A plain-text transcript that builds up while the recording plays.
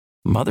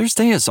Mother's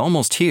Day is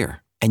almost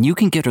here, and you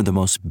can get her the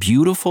most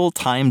beautiful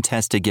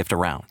time-tested gift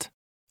around.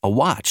 A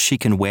watch she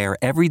can wear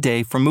every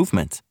day from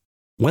Movement.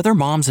 Whether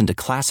mom's into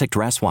classic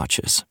dress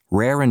watches,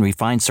 rare and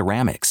refined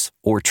ceramics,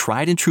 or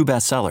tried and true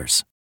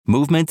bestsellers,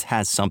 Movement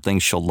has something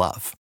she'll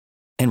love.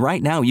 And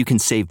right now you can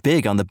save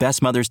big on the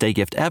best Mother's Day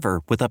gift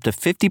ever with up to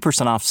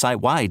 50% off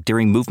site-wide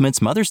during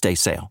Movement's Mother's Day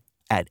sale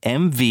at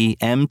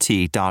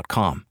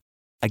MVMT.com.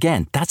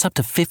 Again, that's up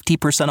to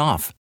 50%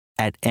 off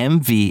at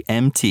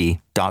MVMT.com.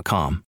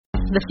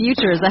 The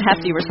future is a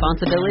hefty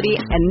responsibility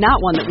and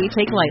not one that we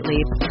take lightly.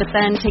 But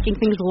then taking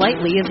things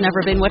lightly has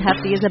never been what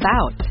Hefty is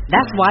about.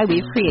 That's why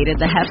we've created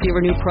the Hefty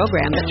Renew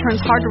program that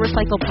turns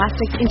hard-to-recycle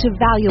plastics into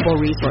valuable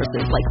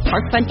resources like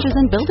park benches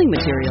and building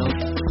materials.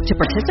 To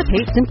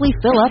participate, simply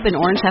fill up an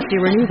orange Hefty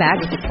Renew bag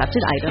with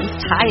accepted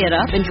items, tie it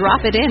up, and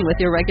drop it in with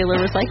your regular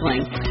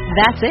recycling.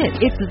 That's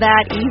it. It's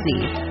that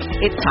easy.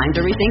 It's time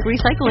to rethink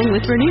recycling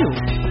with Renew.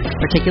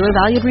 Particular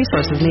valued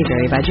resources may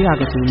vary by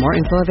geography. More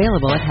info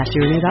available at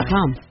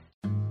heftyrenew.com.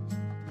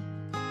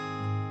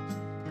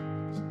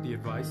 The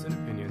advice and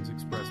opinions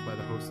expressed by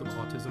the host of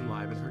Autism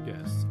Live and her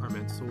guests are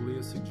meant solely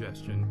as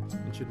suggestion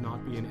and should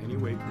not be in any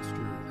way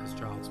construed as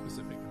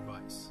child-specific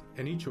advice.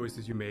 Any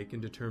choices you make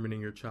in determining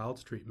your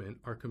child's treatment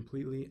are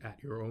completely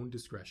at your own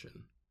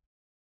discretion.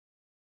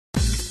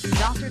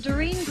 Dr.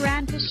 Doreen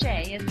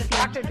Grand-Pichet is the...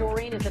 Dr.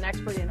 Doreen is an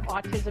expert in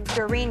autism.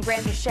 Doreen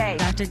Grand-Pichet.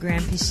 Dr.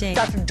 Grand-Pichet.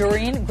 Dr.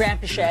 Doreen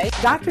Grand-Pichet.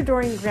 Dr.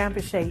 Doreen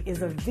Grand-Pichet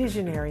is a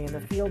visionary in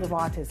the field of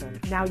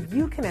autism. Now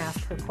you can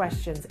ask her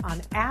questions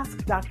on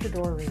Ask Dr.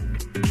 Doreen.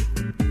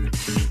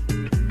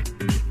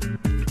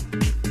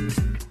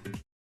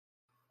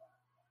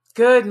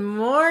 Good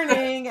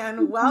morning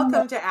and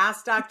welcome to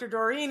Ask Dr.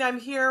 Doreen. I'm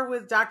here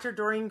with Dr.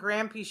 Doreen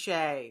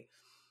Grand-Pichet.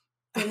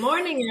 Good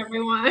morning,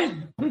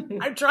 everyone.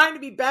 I'm trying to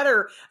be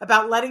better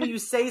about letting you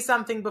say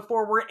something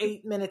before we're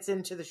 8 minutes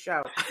into the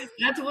show.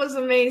 That was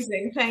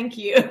amazing. Thank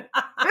you.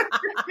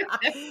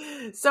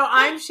 So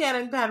I'm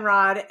Shannon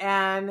Penrod,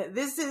 and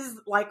this is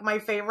like my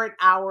favorite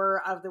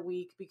hour of the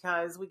week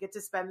because we get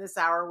to spend this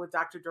hour with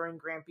Dr. Doreen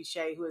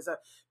Grand-Pichet, who is a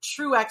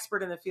true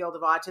expert in the field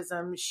of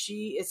autism.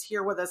 She is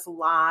here with us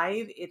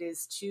live. It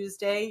is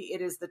Tuesday.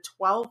 It is the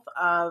 12th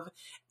of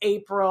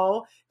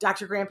April.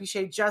 Dr.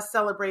 Grand-Pichet just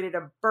celebrated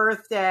a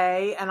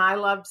birthday, and I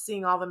loved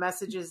seeing all the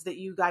messages that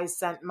you guys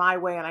sent my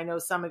way, and I know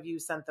some of you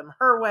sent them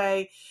her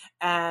way,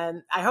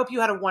 and I hope you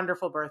had a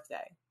wonderful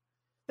birthday.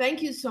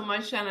 Thank you so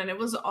much, Shannon. It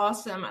was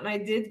awesome. And I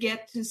did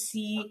get to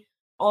see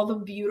all the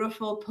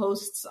beautiful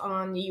posts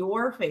on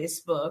your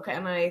Facebook,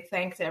 and I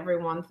thanked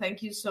everyone.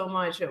 Thank you so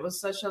much. It was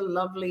such a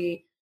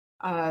lovely,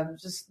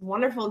 just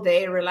wonderful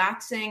day,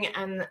 relaxing.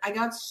 And I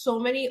got so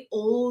many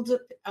old,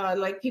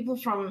 like people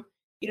from,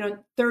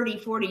 30,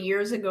 40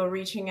 years ago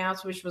reaching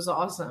out, which was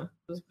awesome.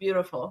 It was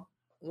beautiful.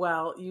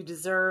 Well, you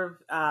deserve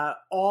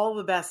all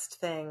the best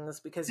things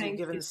because you've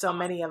given so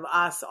many of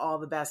us all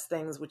the best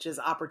things, which is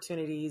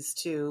opportunities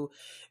to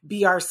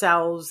be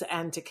ourselves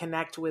and to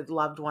connect with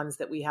loved ones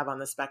that we have on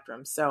the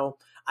spectrum. So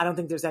I don't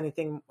think there's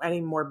any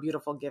more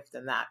beautiful gift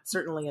than that.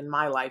 Certainly in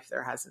my life,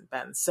 there hasn't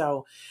been.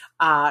 So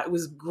it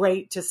was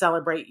great to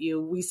celebrate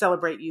you. We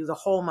celebrate you the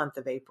whole month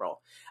of April.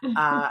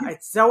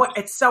 It's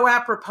so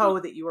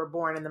apropos that you were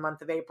born in the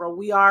month of April.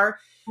 We are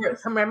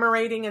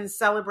commemorating and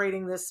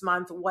celebrating this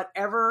month,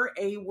 whatever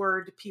a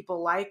word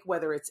people like,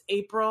 whether it's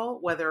April,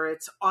 whether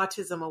it's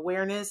autism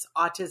awareness,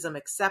 autism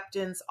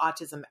acceptance,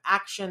 autism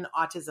action,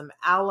 autism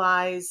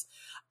allies,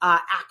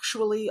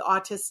 actually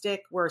autistic.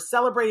 We're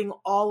celebrating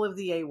all of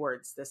the A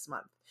words this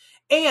month.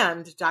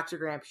 And Dr.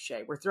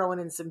 Grand-Pichet, we're throwing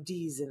in some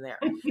D's in there,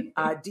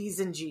 D's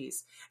and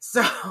G's.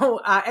 So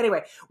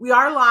anyway, we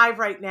are live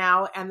right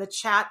now and the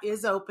chat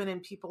is open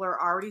and people are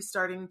already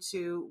starting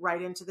to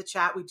write into the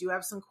chat. We do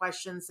have some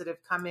questions that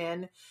have come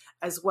in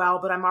as well,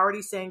 but I'm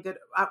already saying that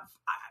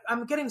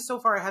I'm getting so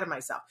far ahead of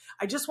myself.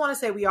 I just want to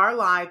say we are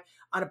live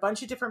on a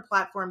bunch of different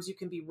platforms. You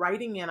can be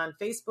writing in on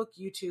Facebook,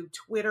 YouTube,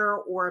 Twitter,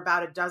 or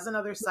about a dozen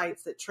other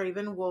sites that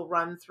Traven will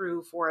run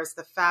through for us,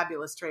 the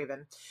fabulous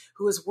Traven,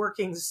 who is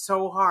working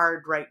so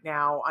hard right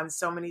now on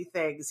so many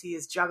things. He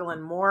is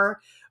juggling more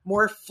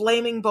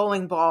flaming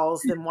bowling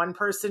balls than one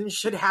person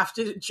should have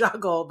to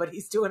juggle, but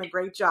he's doing a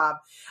great job.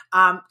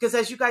 Because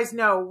as you guys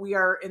know, we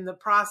are in the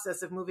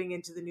process of moving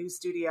into the new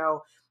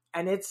studio,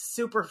 and it's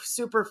super,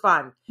 super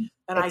fun.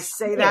 And I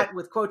say that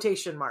with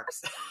quotation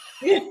marks.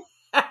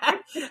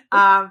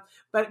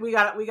 But we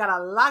got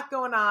a lot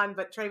going on,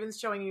 but Traven's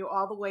showing you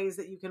all the ways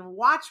that you can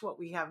watch what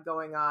we have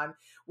going on.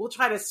 We'll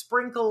try to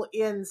sprinkle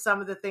in some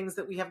of the things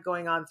that we have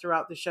going on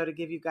throughout the show to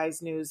give you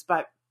guys news.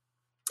 But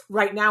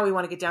right now, we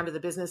want to get down to the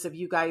business of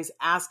you guys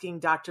asking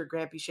Dr.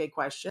 Grand-Pichet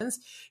questions.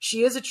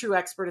 She is a true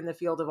expert in the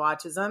field of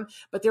autism,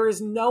 but there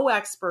is no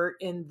expert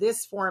in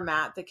this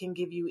format that can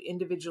give you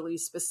individually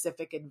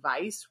specific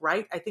advice,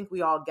 right? I think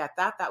we all get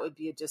that. That would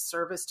be a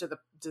disservice to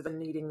the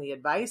needing the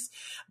advice.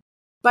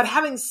 But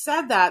having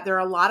said that, there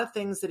are a lot of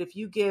things that if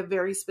you give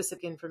very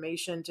specific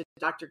information to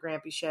Dr.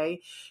 Granpeesheh,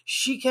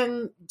 she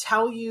can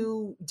tell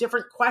you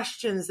different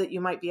questions that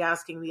you might be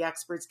asking the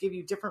experts, give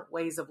you different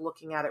ways of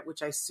looking at it,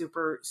 which I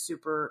super,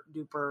 super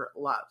duper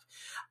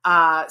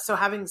love. So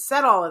having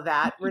said all of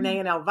that, Renee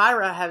and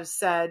Elvira have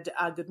said,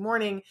 good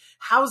morning.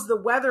 How's the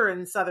weather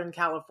in Southern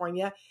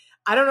California?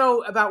 I don't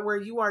know about where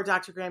you are,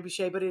 Dr.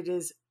 Granpeesheh, but it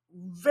is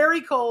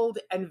very cold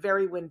and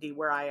very windy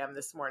where I am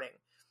this morning.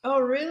 Oh,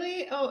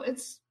 really? Oh,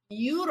 it's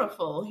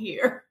beautiful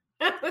here.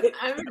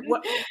 I'm in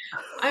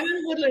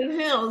Woodland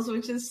Hills,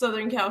 which is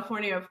Southern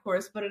California, of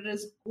course, but it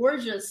is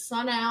gorgeous.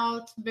 Sun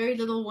out, very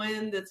little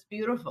wind. It's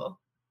beautiful.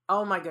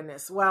 Oh my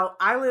goodness. Well,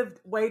 I lived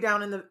way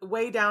down in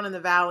the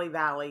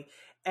Valley,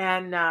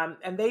 and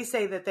they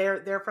say that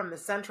they're from the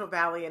Central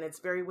Valley, and it's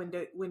very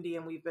windy,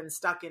 and we've been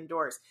stuck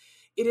indoors.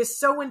 It is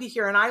so windy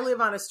here, and I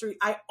live on a street.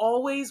 I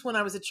always, when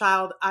I was a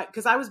child,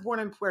 because I was born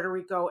in Puerto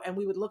Rico, and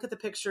we would look at the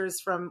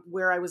pictures from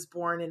where I was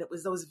born, and it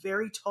was those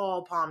very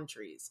tall palm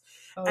trees.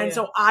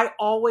 So I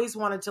always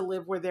wanted to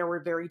live where there were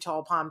very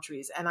tall palm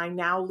trees, and I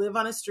now live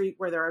on a street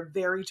where there are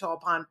very tall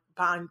palm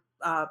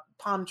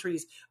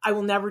trees. I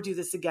will never do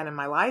this again in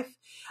my life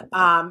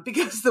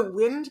because the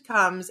wind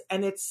comes,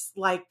 and it's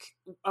like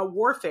a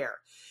warfare.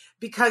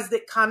 Because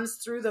it comes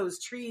through those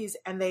trees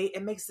and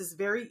it makes this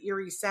very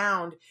eerie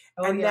sound.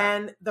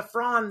 Then the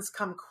fronds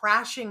come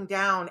crashing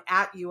down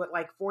at you at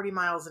like 40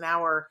 miles an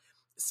hour,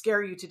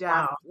 scare you to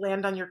death,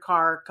 land on your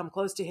car, come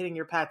close to hitting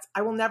your pets.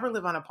 I will never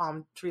live on a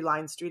palm tree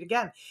lined street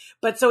again.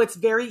 But so it's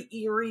very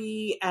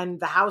eerie,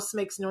 and the house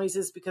makes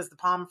noises because the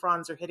palm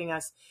fronds are hitting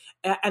us,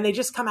 and they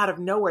just come out of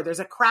nowhere. There's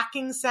a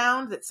cracking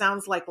sound that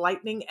sounds like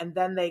lightning, and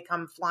then they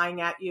come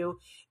flying at you.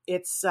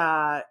 It's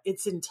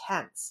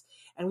intense.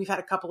 And we've had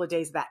a couple of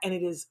days of that, and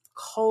it is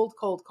cold,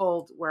 cold,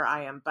 cold where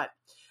I am. But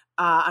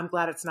I'm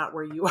glad it's not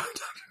where you are,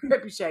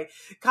 Dr. Granpeesheh.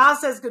 Ka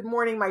says, good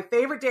morning. My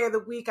favorite day of the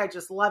week. I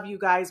just love you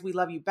guys. We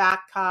love you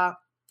back, Ka.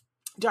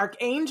 Dark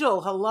Angel,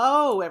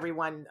 hello,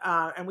 everyone.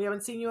 And we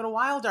haven't seen you in a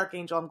while, Dark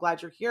Angel. I'm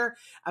glad you're here.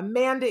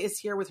 Amanda is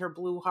here with her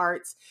blue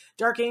hearts.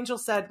 Dark Angel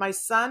said, my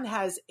son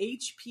has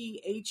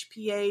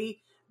HPA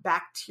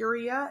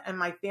bacteria, and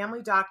my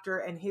family doctor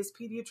and his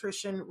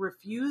pediatrician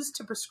refused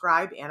to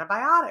prescribe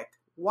antibiotic.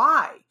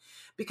 Why?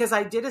 Because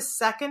I did a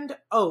second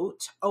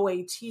OAT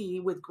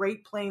with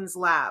Great Plains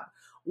Lab.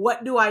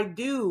 What do I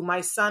do? My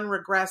son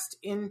regressed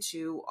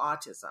into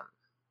autism.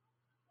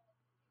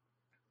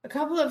 A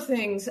couple of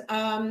things.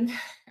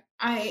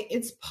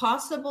 It's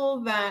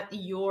possible that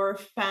your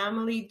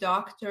family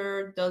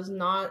doctor does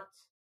not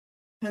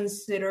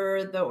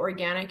consider the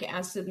organic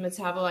acid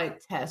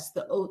metabolite test,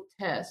 the OAT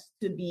test,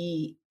 to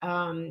be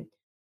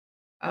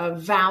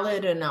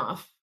valid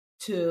enough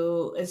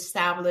to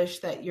establish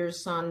that your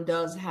son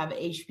does have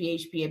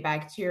HPA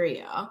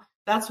bacteria.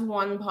 That's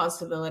one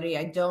possibility.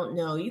 I don't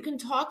know. You can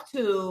talk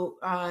to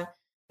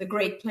the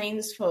Great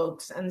Plains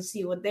folks and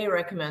see what they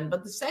recommend.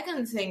 But the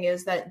second thing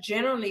is that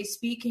generally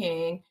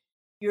speaking,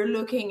 you're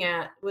looking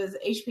at with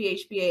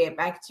HPA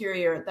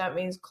bacteria, that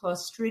means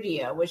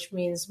Clostridia, which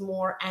means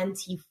more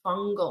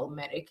antifungal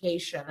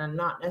medication and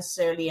not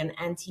necessarily an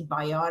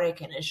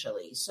antibiotic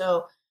initially.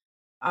 So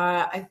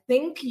I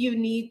think you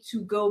need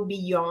to go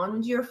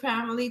beyond your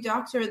family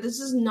doctor.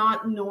 This is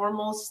not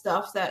normal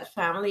stuff that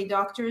family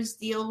doctors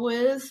deal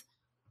with.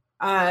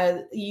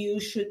 You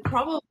should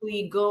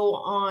probably go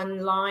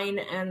online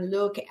and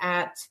look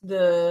at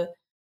the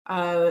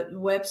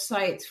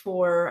website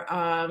for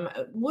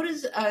what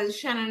is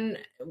Shannon?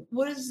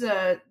 What is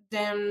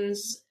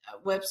Dem's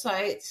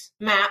website?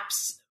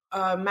 Maps,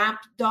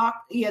 Map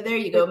Doc. Yeah, there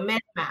you go.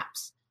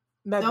 MedMaps.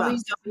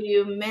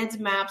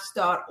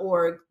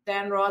 www.medmaps.org.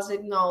 Dan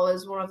Rosignol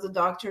is one of the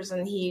doctors,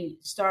 and he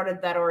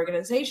started that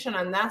organization,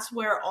 and that's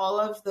where all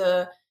of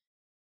the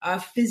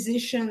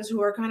physicians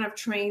who are kind of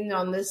trained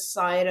on this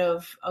side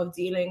of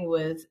dealing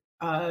with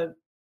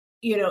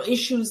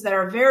issues that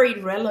are very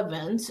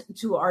relevant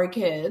to our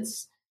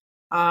kids,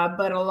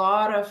 but a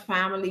lot of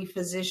family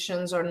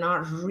physicians are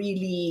not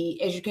really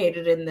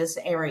educated in this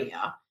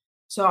area.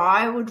 So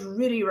I would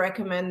really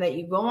recommend that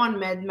you go on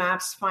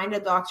MedMaps, find a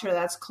doctor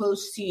that's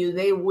close to you.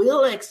 They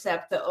will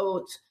accept the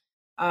OAT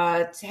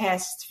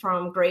test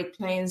from Great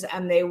Plains,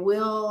 and they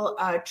will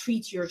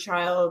treat your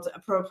child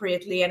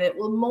appropriately. And it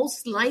will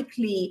most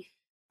likely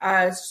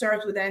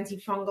start with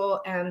antifungal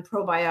and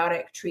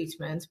probiotic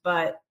treatment.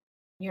 But,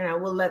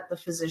 we'll let the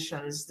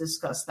physicians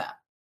discuss that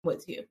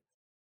with you.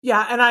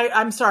 Yeah. And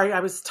I'm sorry, I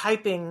was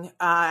typing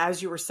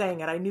as you were saying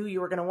it. I knew you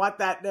were going to want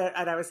that,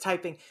 and I was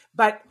typing.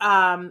 But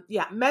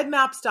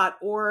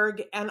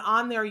medmaps.org. And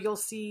on there, you'll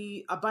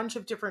see a bunch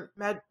of different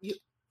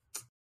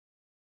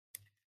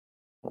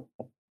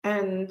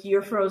And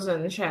you're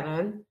frozen,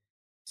 Shannon.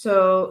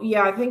 So,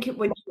 yeah, I think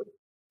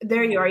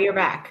there you are. You're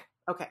back.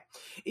 Okay.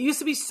 It used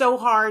to be so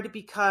hard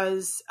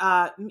because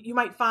you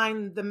might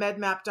find the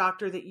MedMap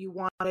doctor that you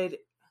wanted.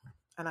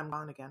 And I'm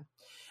gone again.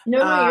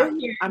 No, you're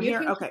here. I'm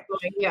here. Okay.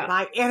 Yeah.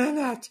 My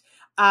internet.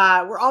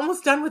 We're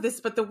almost done with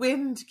this, but the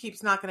wind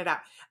keeps knocking it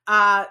out.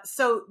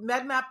 So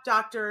MedMap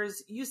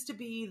doctors used to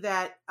be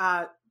that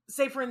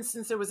say, for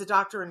instance, there was a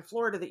doctor in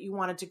Florida that you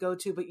wanted to go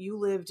to, but you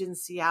lived in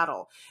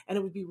Seattle, and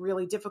it would be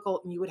really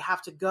difficult and you would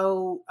have to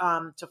go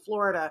to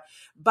Florida.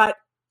 But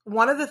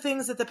one of the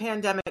things that the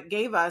pandemic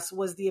gave us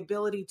was the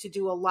ability to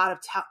do a lot of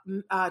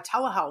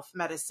telehealth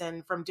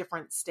medicine from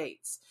different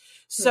states.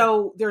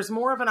 So there's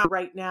more of an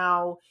right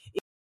now.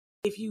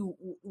 If you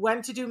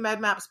went to do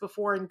MedMaps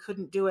before and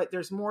couldn't do it,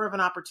 there's more of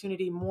an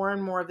opportunity. More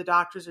and more of the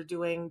doctors are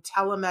doing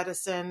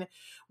telemedicine,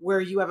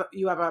 where you have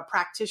a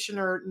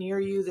practitioner near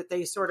you that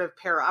they sort of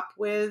pair up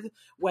with,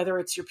 whether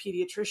it's your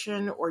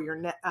pediatrician or your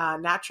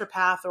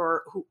naturopath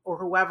or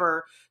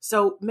whoever.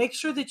 So make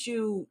sure that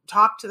you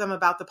talk to them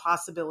about the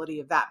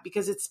possibility of that,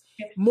 because it's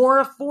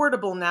more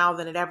affordable now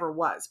than it ever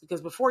was,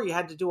 because before you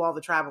had to do all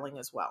the traveling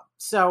as well.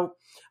 So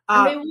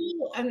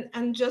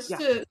and just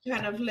to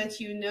kind of let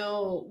you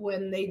know,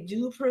 when they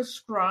do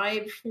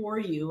prescribe for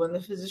you, when the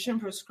physician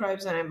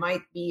prescribes, and it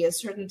might be a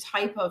certain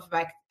type of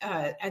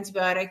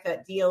antibiotic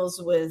that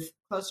deals with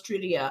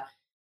Clostridia,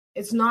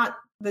 it's not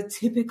the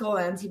typical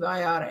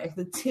antibiotic.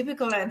 The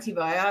typical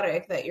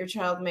antibiotic that your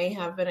child may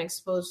have been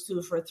exposed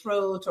to for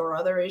throat or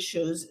other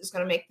issues is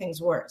going to make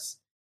things worse.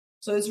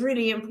 So it's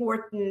really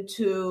important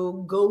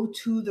to go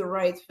to the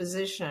right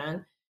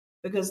physician,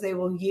 because they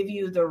will give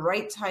you the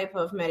right type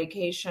of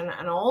medication,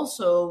 and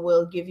also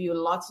will give you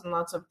lots and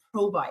lots of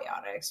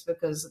probiotics,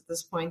 because at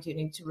this point you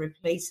need to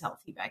replace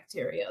healthy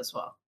bacteria as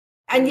well.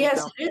 And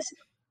yes,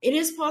 it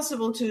is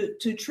possible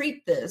to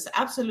treat this.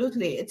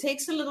 Absolutely. It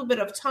takes a little bit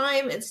of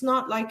time. It's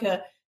not like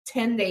a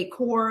 10-day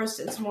course.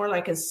 It's more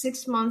like a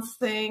 6-month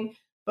thing,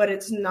 but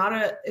it's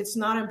not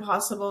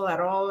impossible at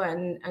all.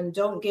 And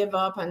don't give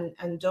up,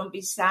 and don't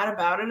be sad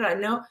about it. I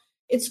know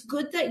it's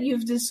good that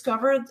you've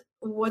discovered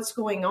what's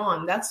going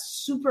on.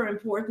 That's super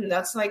important.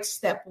 That's like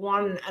step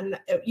one. And,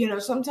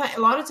 sometimes, a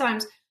lot of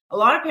times, a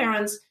lot of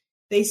parents,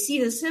 they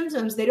see the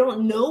symptoms, they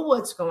don't know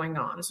what's going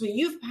on. So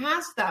you've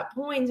passed that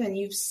point, and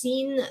you've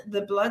seen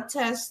the blood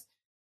test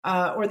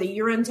or the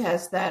urine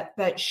test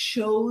that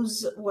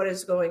shows what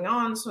is going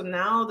on. So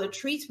now the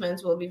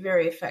treatment will be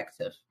very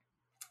effective.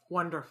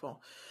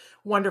 Wonderful.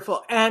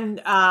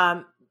 And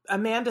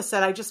Amanda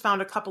said, I just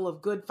found a couple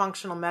of good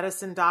functional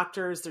medicine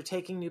doctors. They're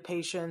taking new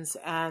patients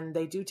and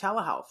they do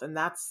telehealth. And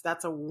that's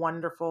a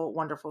wonderful,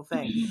 wonderful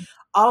thing. Mm-hmm.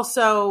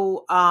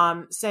 Also,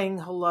 saying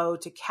hello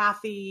to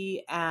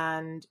Kathy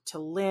and to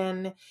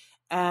Lynn.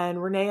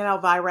 And Renee and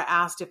Elvira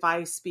asked if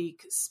I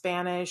speak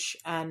Spanish,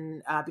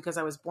 and because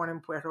I was born in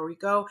Puerto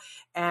Rico,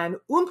 and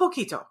un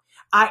poquito.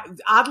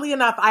 Oddly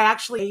enough, I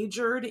actually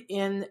majored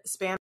in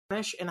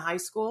Spanish in high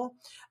school.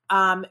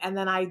 And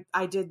then I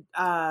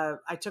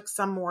took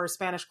some more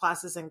Spanish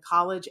classes in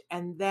college,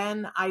 and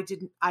then I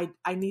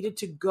needed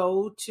to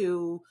go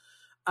to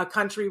a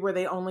country where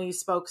they only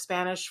spoke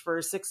Spanish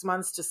for 6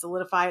 months to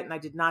solidify it. And I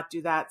did not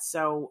do that.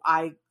 So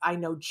I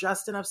know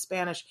just enough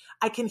Spanish.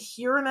 I can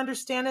hear and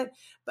understand it,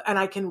 and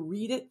I can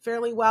read it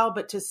fairly well,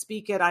 but to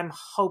speak it, I'm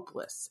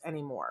hopeless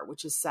anymore,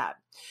 which is sad.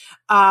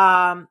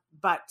 But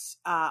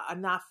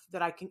enough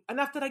that I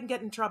can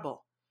get in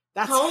trouble.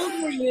 How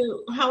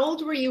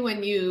old were you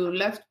when you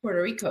left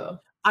Puerto Rico?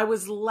 I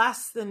was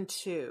less than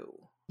 2.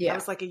 Yeah. I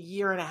was like a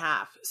year and a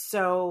half.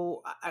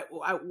 So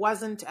I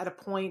wasn't at a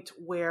point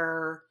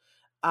where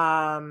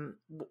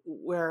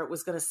it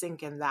was going to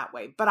sink in that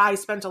way. But I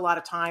spent a lot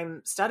of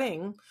time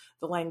studying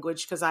the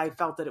language because I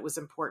felt that it was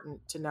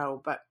important to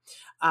know. But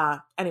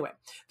anyway,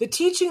 the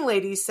teaching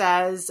lady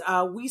says,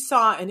 we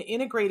saw an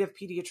integrative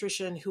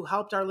pediatrician who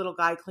helped our little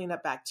guy clean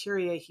up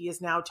bacteria. He is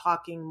now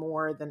talking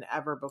more than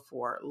ever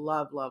before.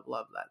 Love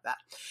that.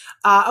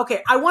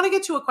 Okay, I want to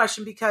get to a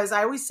question, because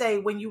I always say,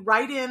 when you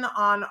write in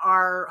on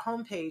our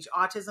homepage,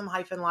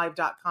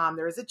 autism-live.com,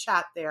 there is a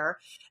chat there,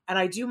 and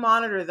I do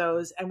monitor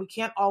those, and we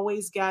can't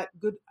always get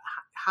good.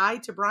 Hi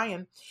to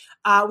Brian.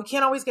 We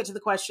can't always get to the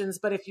questions,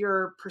 but if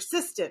you're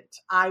persistent,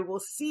 I will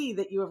see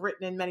that you have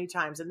written in many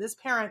times. And this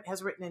parent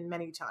has written in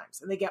many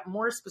times, and they get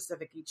more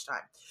specific each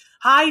time.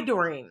 Hi,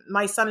 Doreen.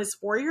 My son is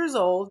 4 years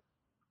old,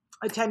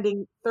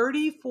 attending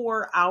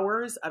 34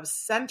 hours of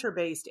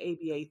center-based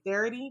ABA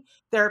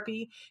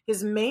therapy.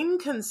 His main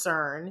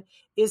concern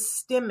is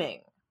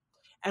stimming.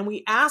 And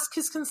we ask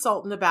his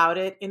consultant about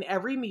it in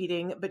every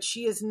meeting, but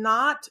she is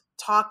not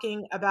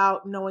talking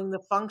about knowing the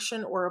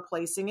function or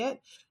replacing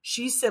it.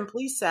 She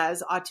simply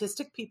says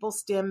autistic people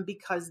stim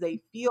because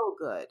they feel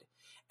good,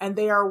 and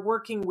they are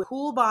working with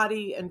cool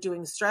body and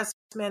doing stress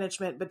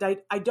management, but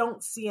I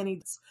don't see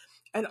any.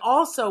 And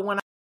also, when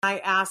I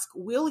ask,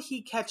 will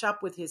he catch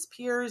up with his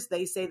peers?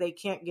 They say they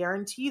can't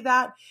guarantee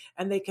that,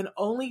 and they can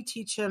only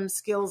teach him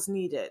skills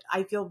needed.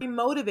 I feel very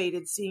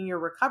motivated seeing your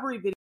recovery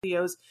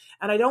videos,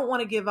 and I don't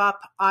want to give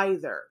up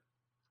either.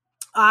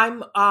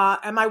 Am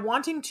I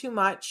wanting too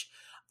much?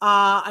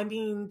 I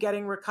mean,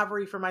 getting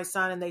recovery for my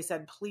son, and they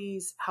said,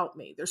 please help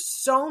me. There's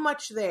so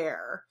much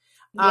there.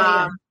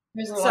 Yeah.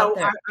 There's a lot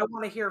there. I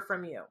want to hear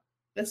from you.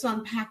 Let's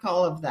unpack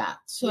all of that.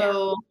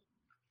 So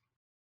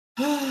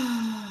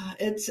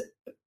it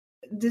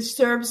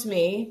disturbs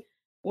me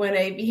when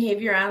a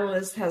behavior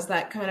analyst has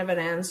that kind of an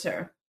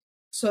answer.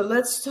 So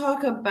let's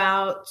talk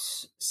about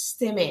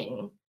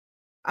stimming.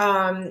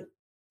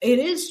 It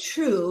is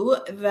true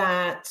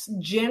that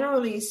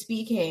generally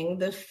speaking,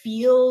 the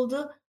field,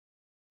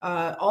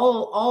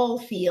 all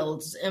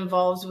fields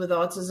involved with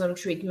autism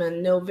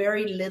treatment know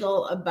very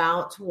little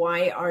about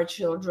why our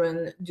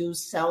children do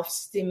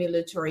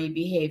self-stimulatory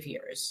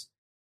behaviors.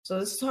 So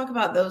let's talk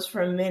about those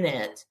for a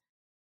minute.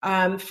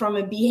 From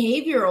a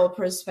behavioral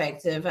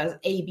perspective, as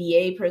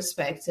ABA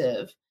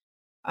perspective,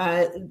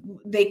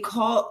 they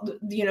call,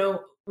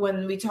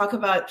 when we talk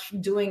about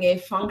doing a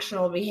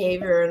functional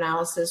behavior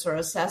analysis or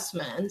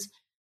assessment,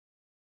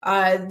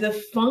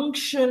 the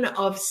function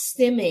of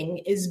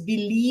stimming is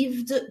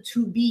believed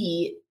to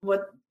be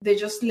what they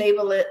just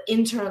label it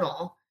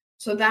internal.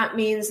 So that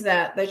means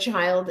that the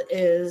child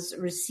is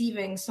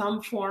receiving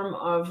some form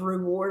of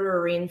reward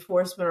or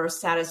reinforcement or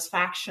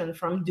satisfaction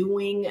from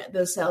doing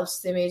the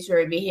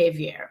self-stimulatory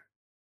behavior.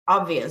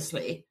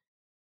 Obviously,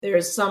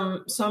 there's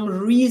some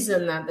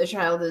reason that the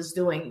child is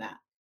doing that.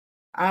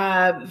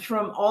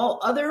 From all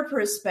other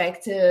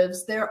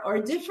perspectives, there are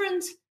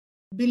different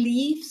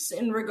beliefs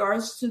in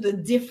regards to the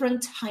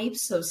different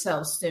types of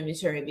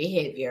self-stimulatory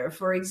behavior.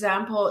 For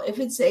example, if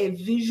it's a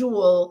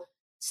visual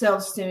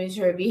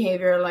self-stimulatory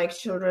behavior, like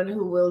children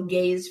who will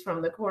gaze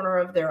from the corner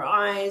of their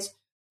eyes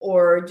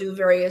or do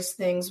various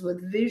things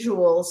with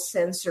visual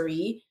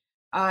sensory,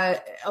 a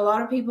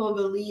lot of people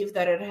believe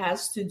that it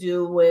has to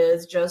do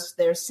with just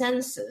their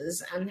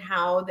senses and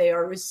how they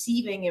are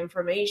receiving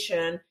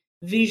information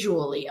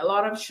visually. A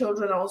lot of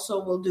children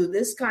also will do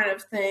this kind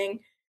of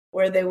thing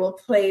where they will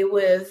play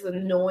with the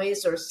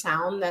noise or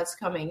sound that's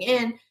coming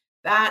in.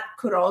 That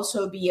could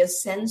also be a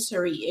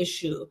sensory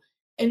issue.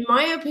 In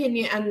my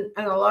opinion,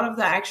 and a lot of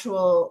the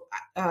actual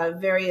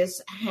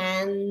various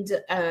hand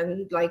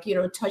and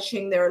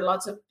touching, there are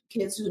lots of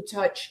kids who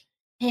touch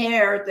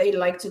hair, they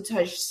like to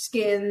touch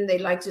skin, they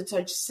like to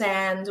touch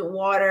sand,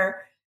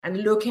 water,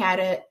 and look at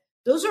it.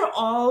 Those are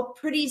all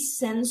pretty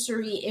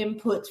sensory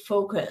input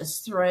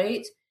focused,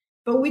 right?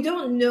 But we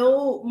don't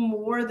know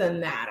more than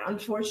that.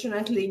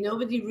 Unfortunately,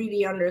 nobody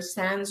really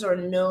understands or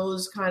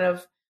knows kind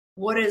of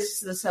what is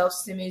the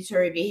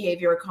self-stimulatory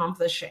behavior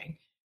accomplishing.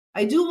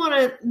 I do want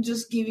to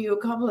just give you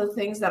a couple of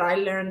things that I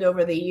learned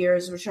over the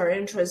years, which are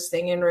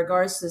interesting in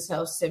regards to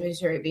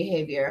self-stimulatory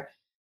behavior.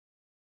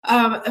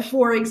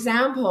 For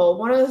example,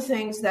 one of the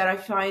things that I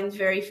find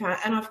very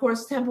and of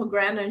course, Temple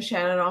Grandin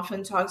Shannon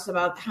often talks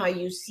about how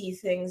you see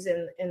things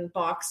in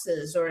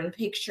boxes or in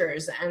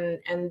pictures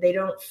and they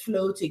don't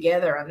flow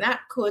together. And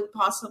that could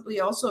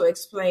possibly also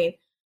explain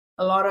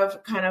a lot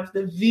of kind of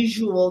the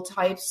visual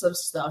types of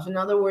stuff. In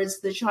other words,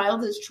 the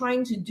child is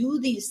trying to do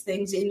these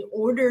things in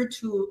order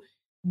to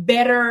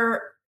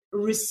better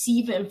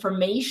receive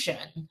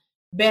information,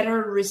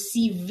 better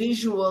receive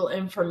visual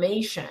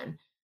information.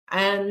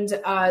 And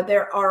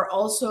there are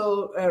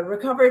also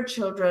recovered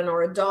children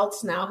or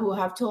adults now who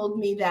have told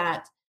me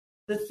that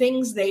the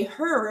things they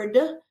heard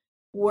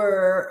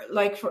were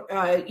like,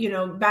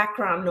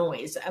 background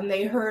noise. And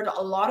they heard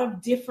a lot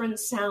of different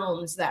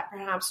sounds that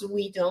perhaps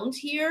we don't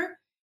hear.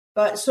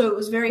 But so it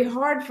was very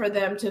hard for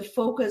them to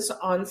focus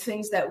on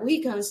things that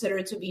we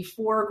consider to be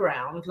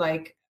foreground,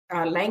 like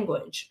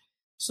language.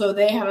 So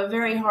they have a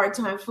very hard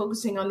time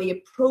focusing on the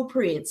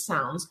appropriate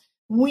sounds.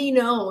 We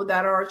know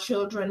that our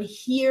children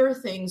hear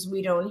things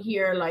we don't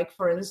hear, like,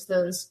 for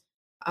instance,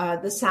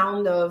 the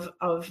sound of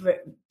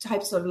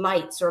types of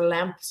lights or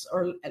lamps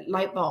or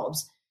light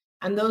bulbs.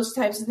 And those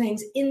types of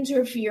things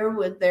interfere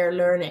with their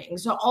learning.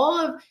 So all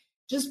of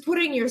just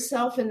putting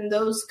yourself in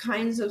those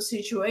kinds of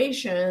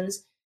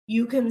situations,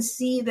 you can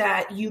see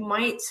that you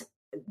might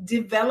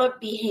develop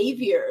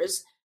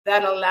behaviors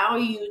that allow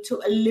you to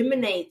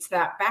eliminate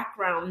that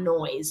background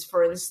noise,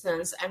 for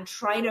instance, and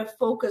try to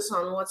focus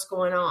on what's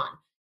going on.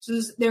 So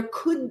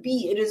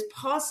it is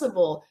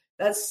possible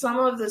that some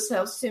of the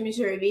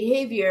self-stimulatory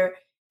behavior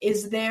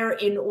is there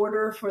in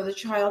order for the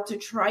child to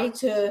try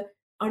to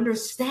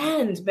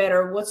understand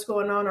better what's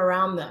going on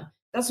around them.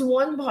 That's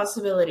one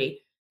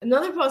possibility.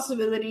 Another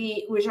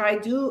possibility, which I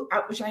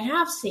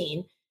have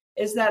seen,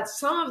 is that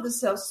some of the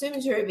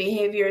self-stimulatory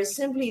behavior is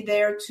simply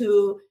there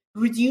to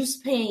reduce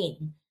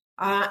pain.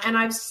 And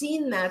I've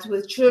seen that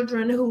with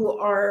children who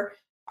are,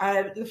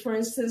 for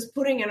instance,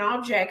 putting an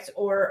object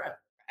or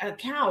a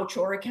couch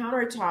or a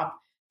countertop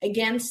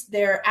against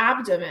their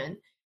abdomen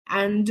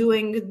and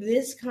doing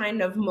this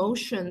kind of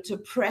motion to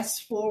press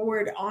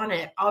forward on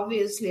it.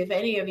 Obviously, if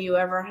any of you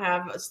ever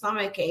have a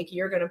stomach ache,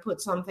 you're going to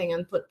put something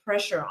and put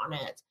pressure on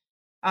it.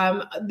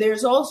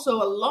 There's also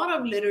a lot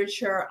of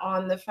literature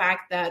on the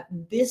fact that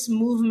this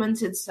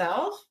movement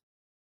itself,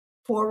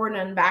 forward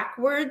and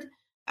backward,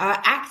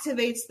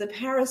 activates the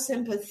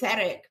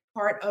parasympathetic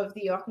part of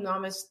the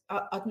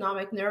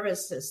autonomic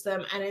nervous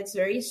system, and it's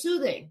very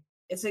soothing.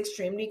 It's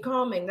extremely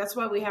calming. That's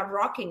why we have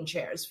rocking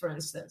chairs, for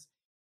instance.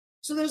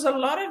 So there's a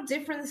lot of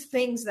different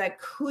things that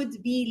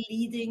could be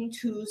leading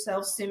to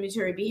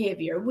self-stimulatory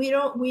behavior.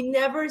 We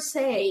never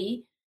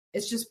say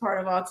it's just part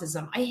of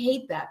autism. I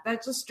hate that.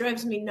 That just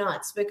drives me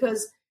nuts,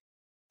 because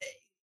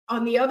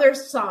on the other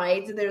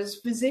side,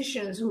 there's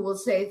physicians who will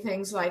say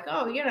things like,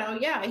 oh,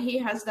 yeah, he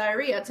has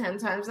diarrhea 10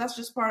 times. That's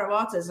just part of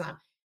autism.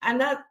 And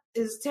that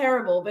is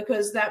terrible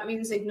because that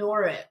means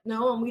ignore it.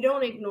 No, and we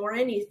don't ignore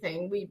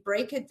anything. We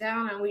break it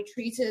down and we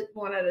treat it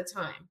one at a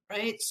time,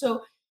 right?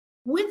 So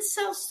with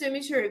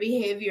self-stimulatory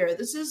behavior,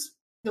 this is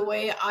the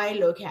way I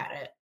look at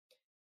it.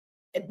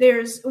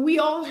 We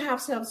all have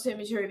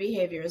self-stimulatory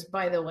behaviors,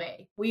 by the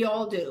way. We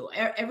all do.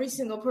 Every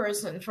single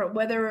person, from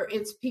whether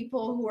it's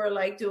people who are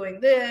like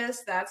doing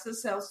this, that's a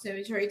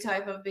self-stimulatory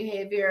type of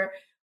behavior,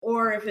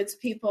 or if it's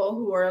people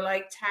who are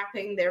like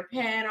tapping their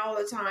pen all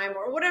the time,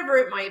 or whatever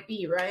it might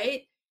be,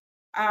 right?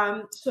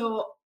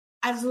 So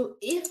as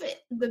if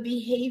the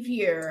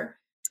behavior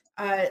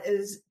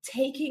is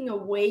taking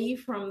away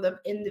from the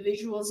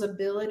individual's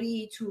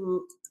ability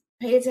to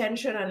pay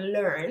attention and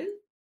learn,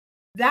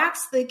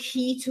 that's the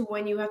key to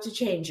when you have to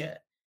change it.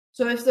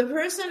 So if the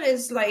person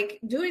is like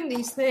doing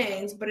these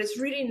things, but it's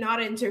really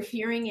not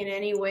interfering in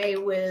any way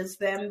with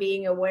them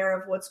being aware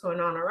of what's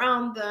going on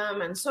around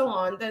them and so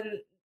on,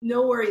 then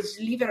no worries,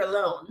 leave it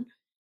alone.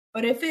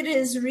 But if it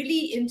is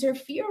really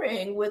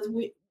interfering with,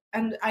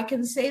 and I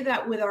can say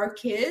that with our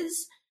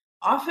kids,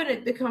 often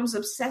it becomes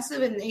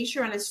obsessive in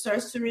nature and it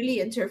starts to really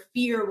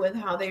interfere with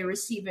how they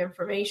receive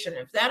information.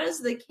 If that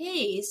is the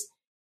case,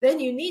 then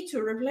you need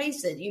to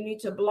replace it. You need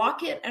to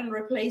block it and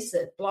replace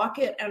it, block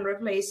it and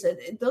replace it.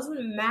 It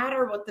doesn't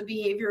matter what the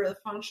behavior or the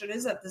function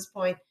is at this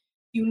point.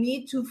 You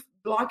need to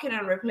block it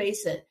and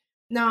replace it.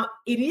 Now,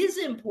 it is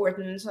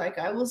important. Like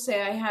I will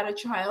say, I had a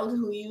child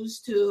who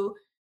used to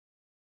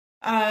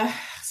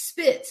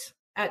spit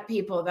at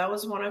people. That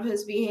was one of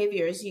his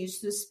behaviors. He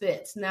used to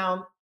spit.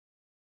 Now,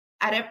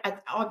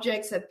 at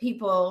objects, at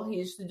people, he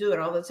used to do it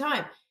all the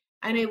time.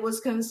 And it was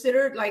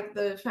considered like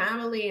the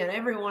family and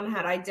everyone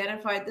had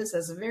identified this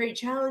as a very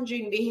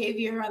challenging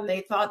behavior. And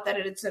they thought that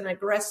it's an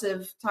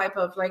aggressive type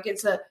of, like,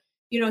 it's a,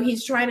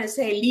 he's trying to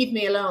say, leave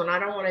me alone. I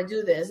don't want to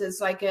do this.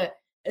 It's like a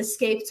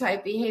escape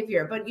type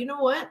behavior. But you know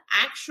what?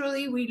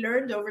 Actually, we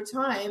learned over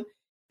time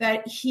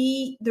that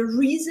the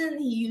reason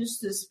he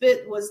used to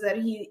spit was that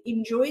he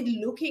enjoyed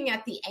looking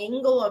at the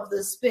angle of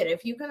the spit.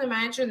 If you can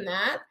imagine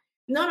that,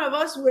 none of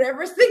us would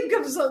ever think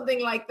of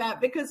something like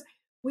that because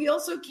we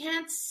also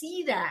can't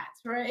see that,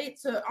 right?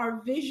 So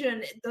our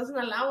vision, it doesn't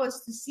allow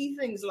us to see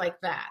things like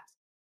that.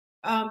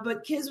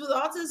 But kids with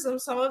autism,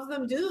 some of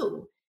them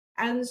do.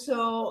 And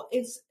so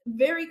it's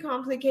very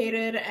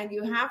complicated and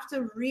you have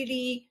to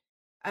really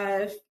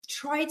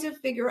try to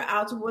figure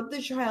out what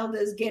the child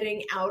is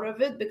getting out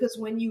of it, because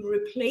when you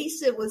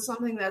replace it with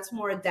something that's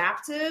more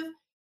adaptive,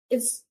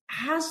 it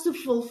has to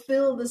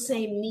fulfill the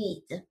same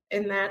need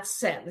in that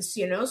sense,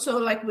 So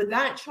like with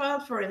that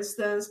child, for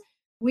instance,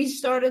 we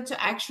started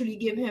to actually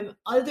give him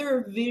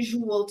other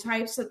visual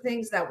types of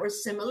things that were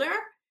similar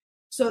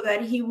so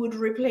that he would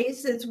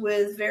replace it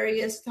with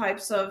various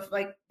types of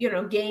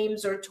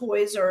games or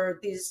toys or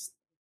these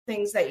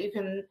things that you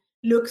can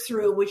look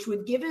through, which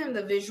would give him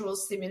the visual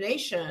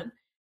stimulation,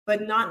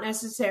 but not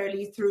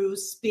necessarily through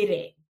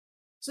spitting.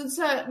 So it's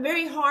a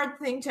very hard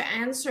thing to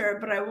answer,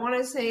 but I want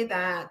to say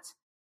that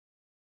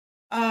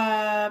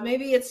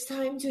maybe it's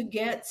time to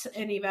get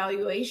an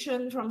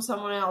evaluation from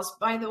someone else.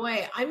 By the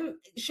way,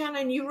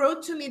 Shannon, you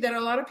wrote to me that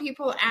a lot of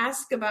people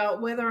ask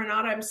about whether or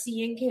not I'm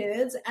seeing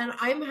kids, and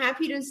I'm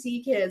happy to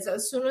see kids.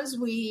 As soon as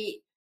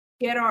we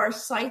get our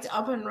site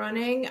up and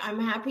running, I'm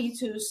happy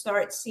to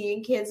start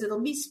seeing kids.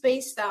 It'll be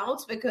spaced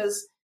out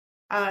because,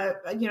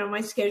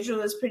 my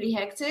schedule is pretty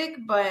hectic,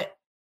 but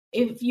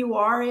if you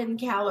are in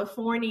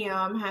California,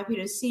 I'm happy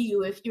to see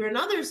you. If you're in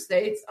other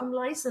states, I'm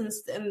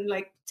licensed in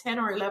like 10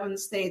 or 11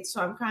 states.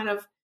 So I'm kind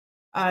of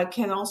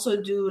can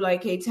also do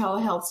like a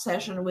telehealth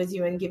session with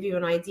you and give you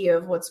an idea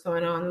of what's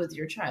going on with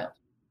your child.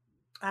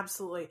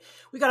 Absolutely.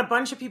 We got a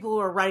bunch of people who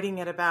are writing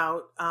it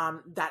about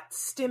that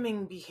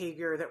stimming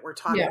behavior that we're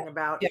talking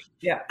about.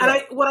 Yeah.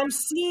 And what I'm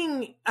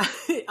seeing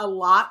a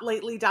lot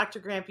lately, Dr.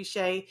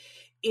 Granpeesheh,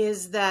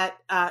 is that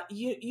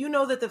you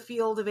know that the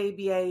field of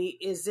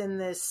ABA is in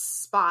this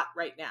spot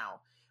right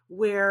now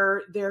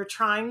where they're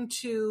trying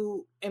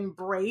to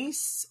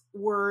embrace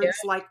words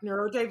like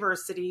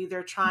neurodiversity.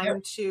 They're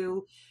trying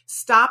to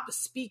stop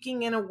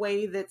speaking in a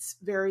way that's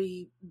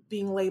very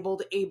being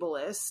labeled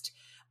ableist.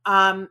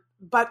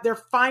 But they're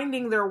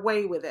finding their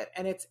way with it.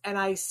 And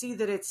I see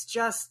that it's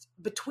just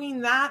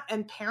between that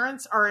and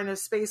parents are in a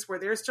space where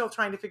they're still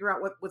trying to figure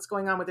out what's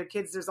going on with their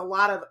kids. There's a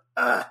lot of,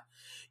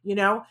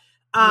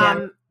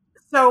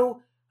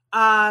 So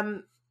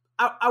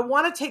I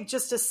want to take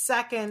just a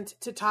second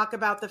to talk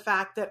about the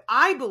fact that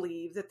I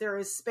believe that there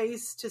is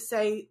space to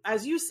say,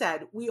 as you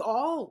said, we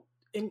all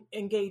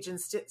engage in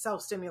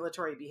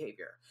self-stimulatory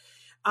behavior.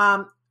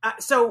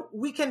 So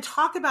we can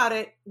talk about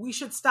it. We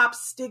should stop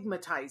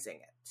stigmatizing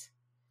it.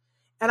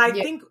 And I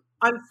think,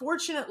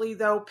 unfortunately,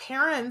 though,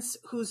 parents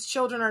whose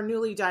children are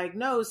newly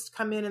diagnosed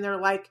come in and they're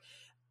like,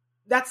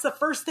 that's the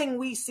first thing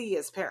we see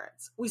as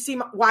parents. We see,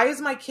 why is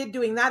my kid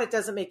doing that? It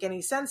doesn't make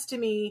any sense to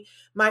me.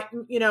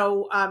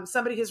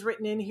 Somebody has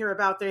written in here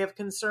about they have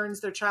concerns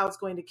their child's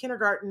going to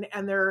kindergarten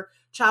and their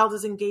child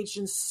is engaged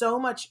in so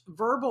much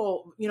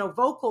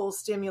vocal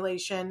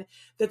stimulation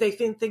that they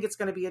think it's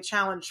going to be a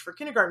challenge for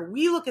kindergarten.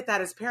 We look at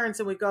that as parents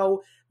and we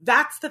go,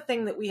 that's the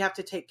thing that we have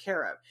to take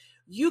care of.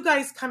 You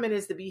guys come in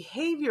as the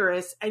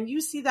behaviorists and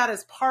you see that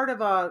as part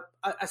of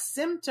a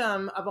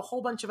symptom of a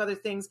whole bunch of other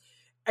things.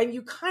 And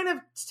you kind of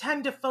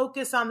tend to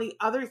focus on the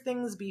other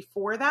things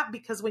before that,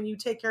 because when you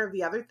take care of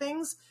the other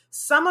things,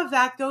 some of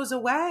that goes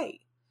away.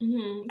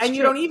 Mm-hmm. And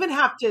you don't even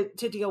have to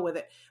deal with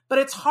it. But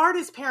it's hard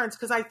as parents,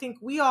 because I think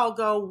we all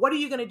go, what are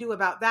you going to do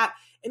about that?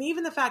 And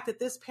even the fact that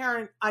this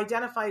parent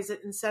identifies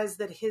it and says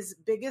that his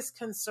biggest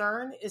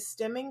concern is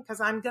stimming, because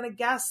I'm going to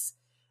guess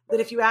that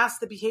if you ask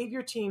the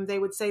behavior team, they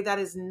would say that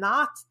is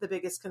not the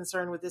biggest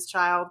concern with this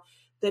child,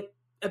 that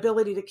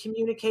ability to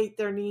communicate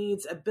their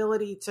needs,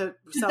 ability to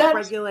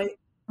self-regulate.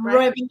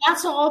 Right, but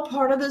that's all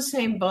part of the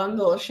same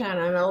bundle,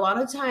 Shannon. A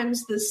lot of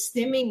times the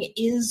stimming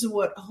is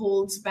what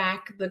holds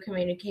back the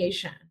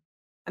communication.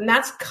 And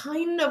that's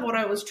kind of what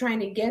I was trying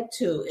to get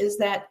to, is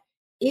that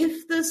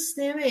if the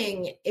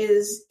stimming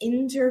is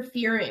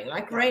interfering,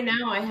 like right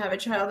now I have a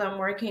child I'm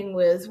working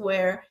with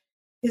where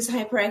his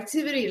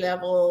hyperactivity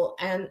level,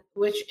 and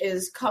which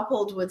is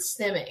coupled with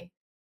stimming,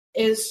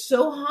 is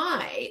so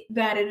high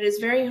that it is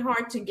very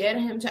hard to get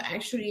him to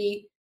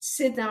actually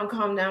sit down,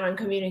 calm down, and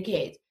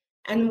communicate.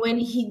 And when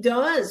he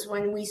does,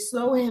 when we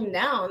slow him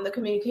down, the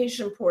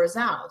communication pours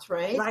out,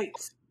 right? Right.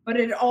 But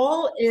it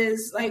all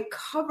is like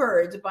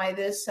covered by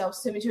this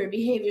self-stimulatory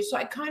behavior. So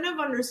I kind of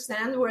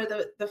understand where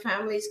the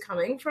family is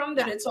coming from,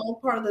 that it's all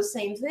part of the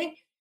same thing.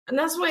 And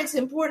that's why it's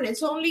important.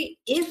 It's only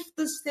if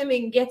the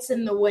stimming gets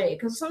in the way,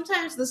 because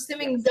sometimes the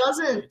stimming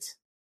doesn't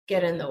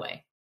get in the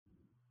way.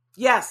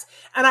 Yes.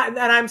 And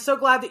I'm so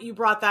glad that you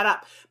brought that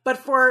up.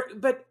 But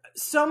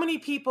so many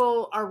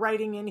people are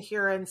writing in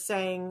here and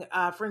saying,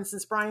 for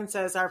instance, Brian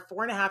says, our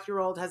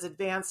 4.5-year-old has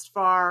advanced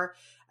far.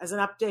 As an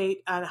update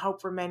and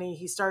hope for many,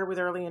 he started with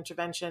early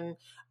intervention,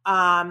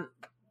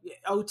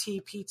 OT,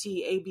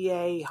 PT,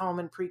 ABA, home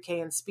and pre-K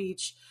and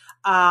speech,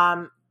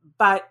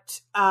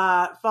 but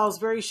falls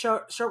very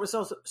short with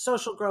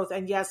social growth.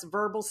 And yes,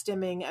 verbal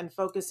stimming and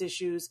focus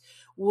issues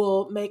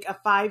will make a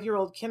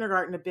 5-year-old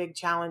kindergarten a big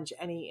challenge,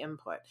 any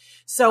input.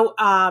 So,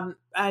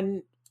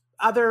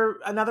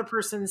 another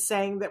person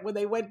saying that when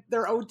they went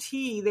their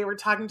OT, they were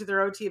talking to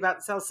their OT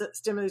about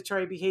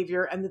self-stimulatory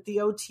behavior, and that the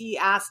OT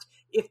asked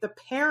if the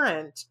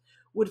parent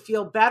would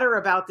feel better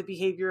about the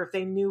behavior if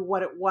they knew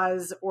what it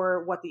was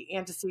or what the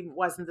antecedent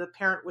was. And the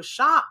parent was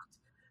shocked,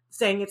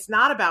 saying, it's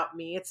not about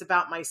me, it's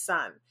about my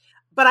son.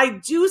 But I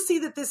do see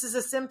that this is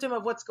a symptom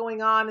of what's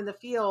going on in the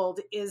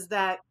field, is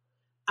that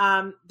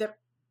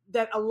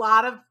that a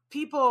lot of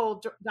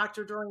people,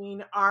 Dr.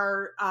 Doreen,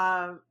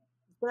 are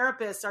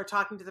therapists are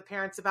talking to the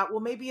parents about, well,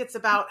 maybe it's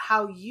about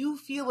how you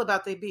feel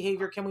about the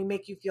behavior. Can we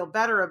make you feel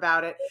better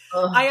about it?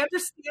 I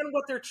understand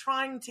what they're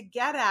trying to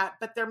get at,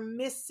 but they're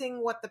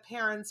missing what the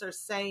parents are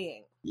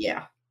saying.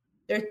 Yeah,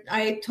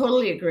 I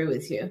totally agree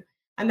with you.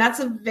 And that's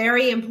a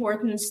very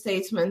important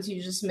statement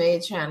you just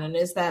made, Shannon,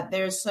 is that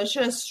there's such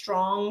a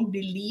strong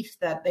belief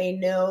that they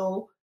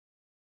know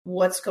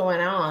what's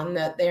going on,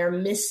 that they're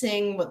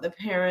missing what the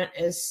parent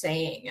is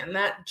saying. And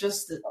that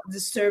just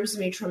disturbs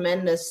me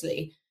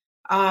tremendously.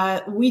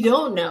 We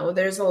don't know.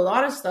 There's a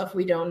lot of stuff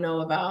we don't know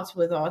about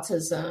with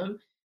autism.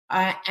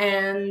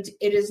 And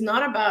it is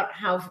not about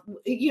how,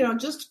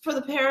 just for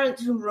the parent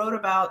who wrote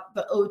about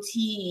the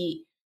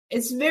OT,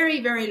 it's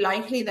very, very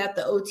likely that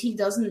the OT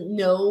doesn't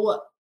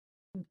know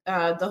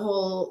the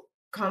whole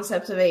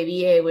concept of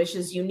ABA, which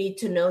is you need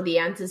to know the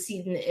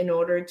antecedent in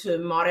order to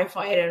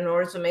modify it, in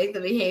order to make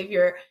the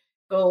behavior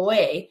go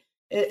away.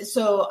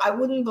 So I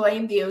wouldn't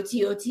blame the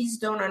OT. OTs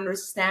don't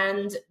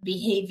understand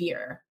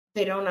behavior.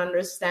 They don't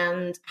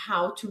understand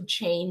how to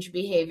change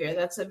behavior.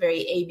 That's a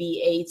very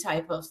ABA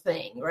type of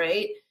thing,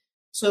 right?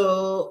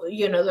 So,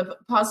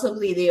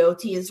 possibly the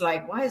OT is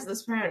like, why is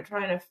this parent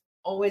trying to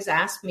always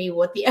ask me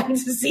what the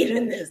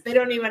antecedent is? They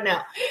don't even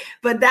know.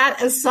 But that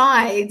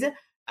aside,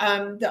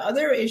 the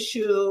other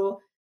issue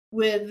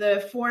with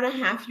the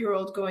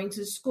 4.5-year-old going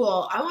to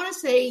school, I want to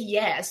say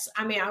yes.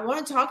 I mean, I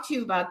want to talk to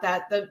you about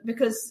that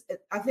because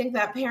I think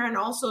that parent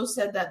also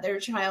said that their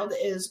child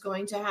is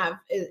going to have,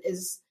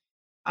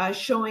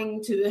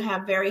 showing to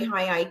have very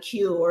high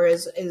IQ, or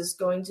is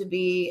going to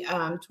be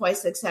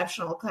twice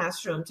exceptional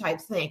classroom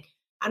type thing.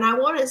 And I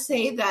want to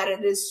say that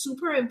it is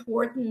super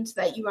important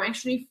that you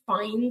actually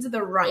find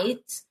the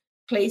right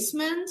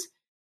placement.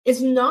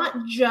 It's not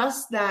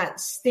just that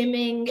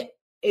stimming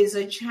is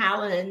a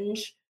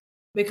challenge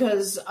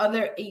because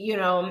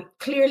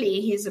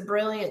clearly he's a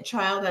brilliant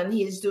child and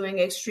he's doing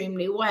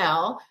extremely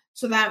well.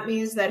 So that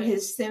means that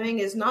his stimming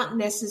is not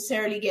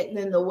necessarily getting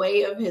in the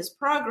way of his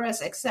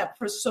progress, except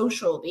for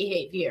social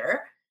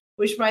behavior,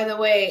 which, by the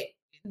way,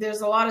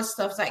 there's a lot of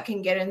stuff that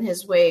can get in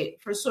his way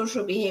for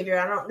social behavior.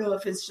 I don't know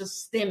if it's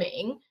just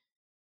stimming.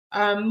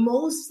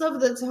 Most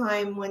of the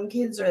time when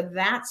kids are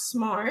that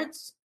smart,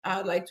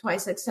 like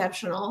Twice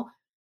Exceptional,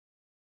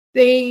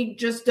 they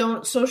just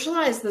don't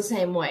socialize the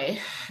same way.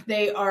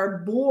 They are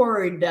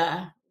bored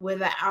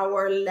with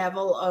our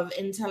level of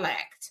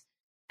intellect.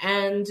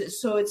 And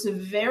so it's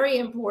very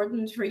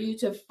important for you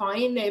to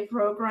find a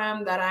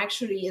program that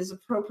actually is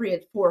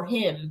appropriate for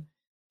him,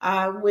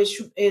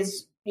 which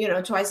is,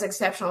 Twice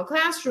Exceptional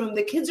Classroom.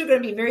 The kids are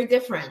going to be very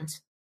different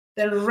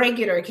than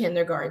regular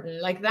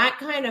kindergarten. Like that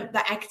kind of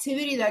the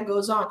activity that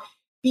goes on,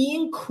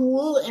 being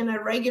cool in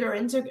a regular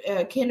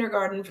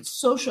kindergarten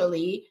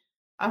socially,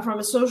 from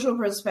a social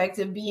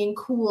perspective, being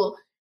cool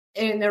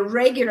in a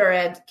regular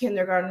ed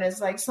kindergarten is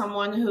like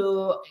someone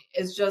who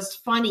is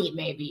just funny,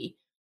 maybe.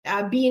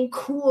 Being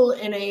cool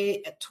in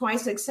a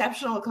Twice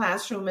Exceptional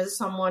Classroom is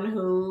someone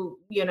who,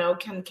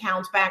 can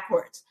count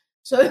backwards.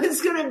 So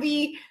it's going to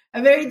be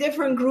a very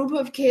different group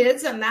of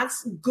kids, and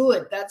that's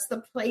good. That's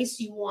the place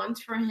you want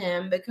for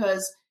him,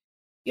 because,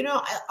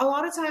 a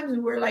lot of times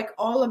we're like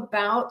all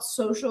about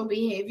social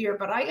behavior,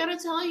 but I got to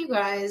tell you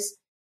guys,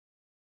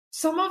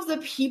 some of the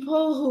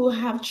people who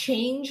have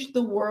changed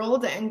the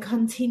world and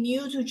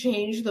continue to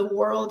change the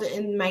world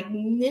in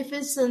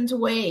magnificent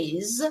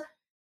ways,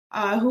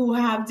 who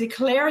have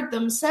declared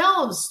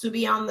themselves to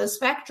be on the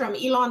spectrum,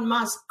 Elon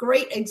Musk,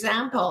 great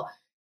example.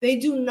 They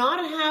do not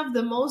have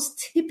the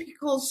most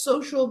typical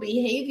social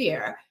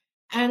behavior.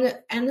 And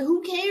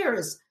who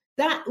cares?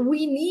 That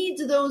we need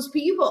those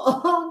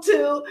people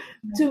to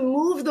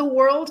move the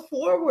world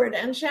forward.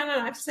 And Shannon,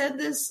 I've said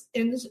this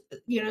to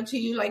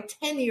you like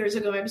 10 years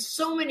ago, maybe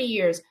so many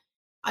years.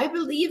 I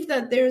believe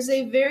that there's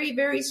a very,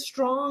 very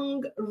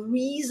strong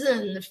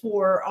reason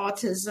for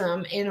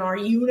autism in our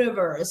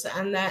universe,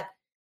 and that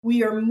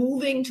we are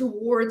moving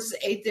towards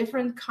a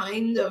different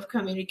kind of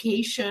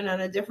communication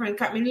and a different,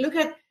 look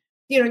at,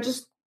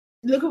 just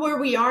look at where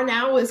we are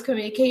now with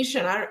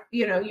communication.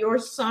 Your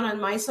son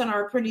and my son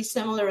are pretty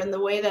similar in the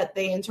way that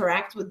they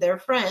interact with their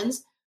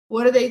friends.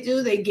 What do?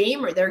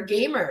 They're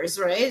gamers,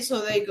 right?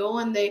 So they go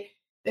and they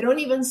don't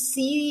even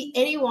see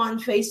anyone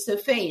face to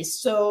face.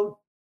 So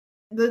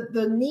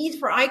the need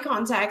for eye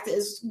contact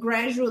is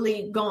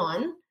gradually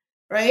gone,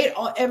 right?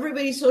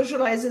 Everybody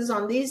socializes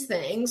on these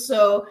things.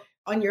 So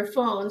on your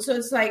phone. So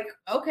it's like,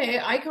 okay,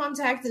 eye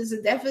contact is a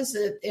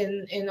deficit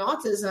in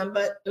autism,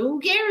 but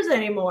who cares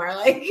anymore?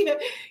 Like,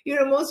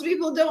 most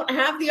people don't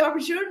have the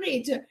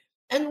opportunity to,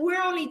 and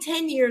we're only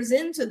 10 years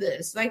into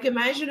this. Like,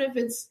 imagine if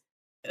it's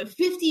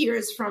 50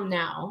 years from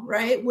now,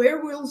 right?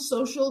 Where will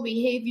social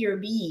behavior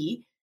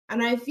be?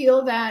 And I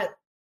feel that,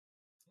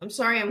 I'm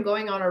sorry, I'm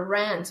going on a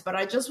rant, but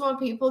I just want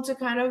people to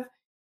kind of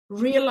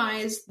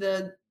realize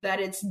that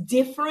it's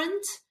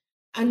different,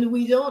 and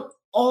we don't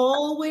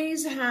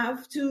always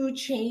have to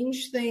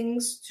change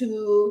things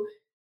to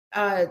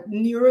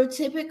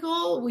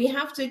neurotypical. We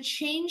have to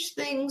change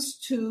things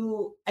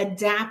to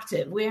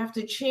adaptive. We have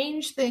to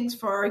change things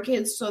for our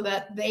kids so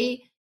that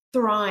they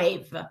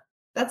thrive.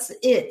 That's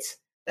it.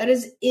 That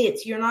is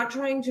it. You're not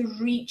trying to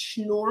reach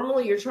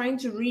normal. You're trying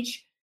to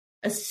reach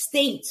a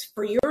state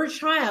for your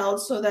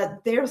child so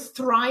that they're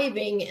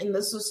thriving in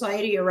the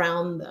society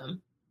around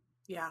them.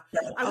 Yeah.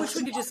 I wish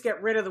we could just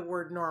get rid of the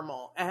word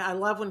normal. And I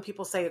love when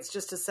people say it's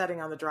just a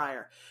setting on the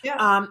dryer.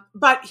 Yeah.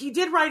 But he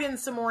did write in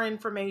some more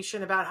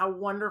information about how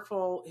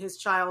wonderful his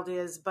child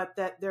is, but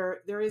that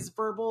there is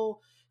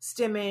verbal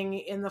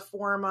stimming in the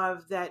form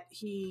of that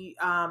he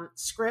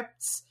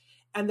scripts,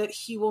 and that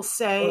he will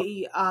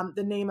say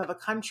the name of a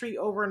country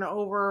over and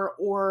over,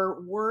 or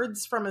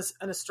words from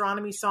an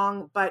astronomy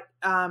song. But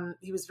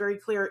he was very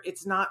clear,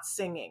 it's not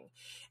singing.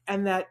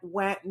 And that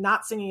when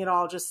not singing at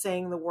all, just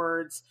saying the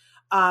words.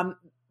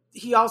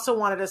 He also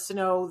wanted us to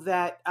know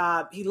that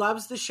he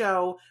loves the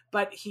show,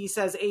 but he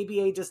says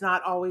ABA does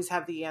not always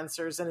have the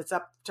answers, and it's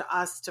up to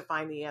us to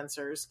find the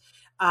answers.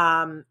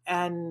 And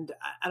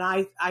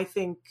I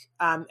think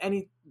of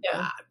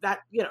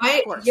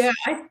course. Yeah,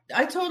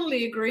 I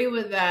totally agree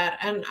with that.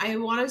 And I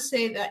want to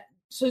say that,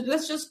 so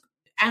let's just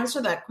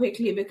answer that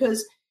quickly,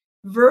 because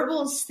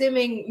verbal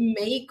stimming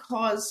may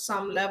cause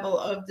some level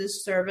of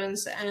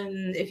disturbance.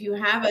 And if you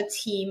have a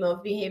team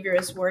of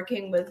behaviorists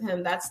working with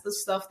him, that's the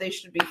stuff they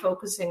should be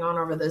focusing on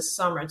over this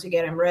summer to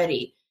get him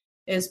ready,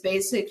 is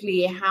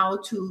basically how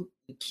to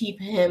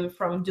keep him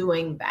from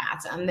doing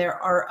that. And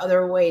there are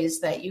other ways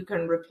that you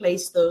can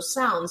replace those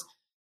sounds,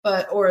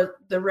 or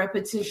the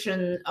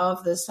repetition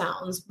of the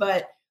sounds.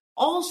 But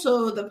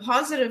also the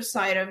positive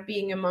side of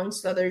being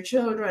amongst other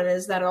children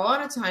is that a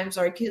lot of times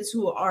our kids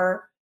who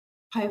are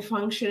high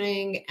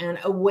functioning and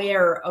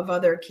aware of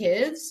other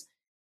kids,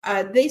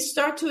 they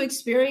start to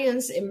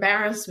experience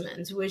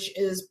embarrassment, which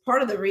is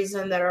part of the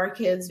reason that our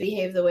kids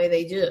behave the way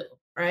they do,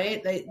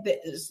 right? They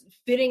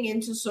fitting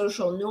into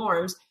social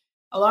norms.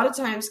 A lot of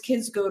times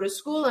kids go to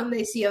school and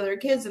they see other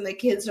kids, and the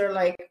kids are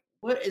like,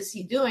 what is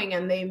he doing?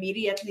 And they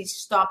immediately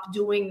stop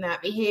doing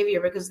that behavior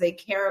because they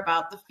care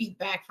about the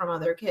feedback from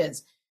other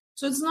kids.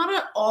 So it's not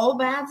an all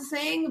bad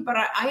thing, but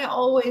I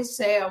always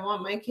say I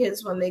want my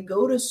kids, when they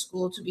go to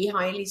school, to be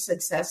highly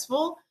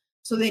successful.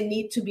 So they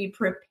need to be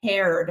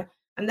prepared.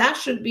 And that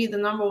should be the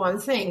number one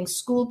thing,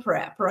 school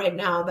prep right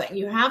now, that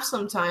you have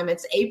some time.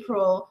 It's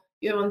April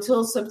You have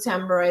until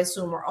September, I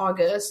assume, or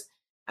August.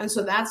 And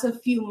so that's a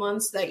few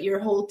months that your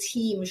whole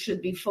team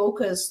should be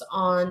focused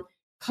on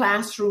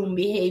classroom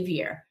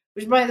behavior,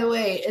 which, by the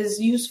way,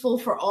 is useful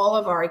for all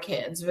of our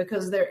kids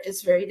because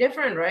it's very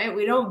different, right?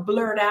 We don't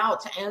blurt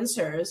out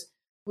answers.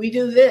 We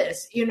do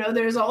this.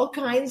 There's all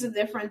kinds of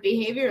different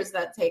behaviors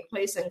that take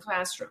place in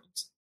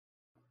classrooms.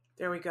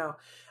 There we go.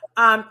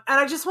 And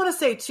I just want to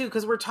say too,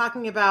 because we're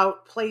talking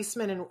about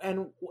placement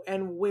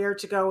and where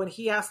to go. And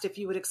he asked if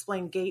you would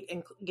explain gate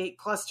and gate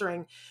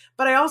clustering.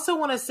 But I also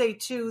want to say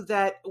too,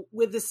 that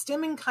with the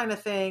stimming kind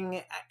of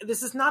thing,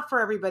 this is not for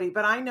everybody,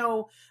 but I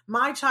know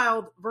my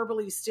child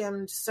verbally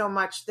stimmed so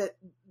much that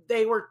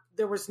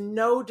there was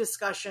no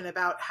discussion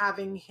about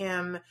having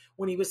him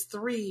when he was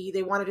 3.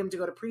 They wanted him to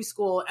go to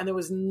preschool, and there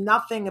was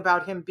nothing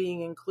about him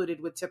being included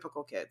with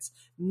typical kids.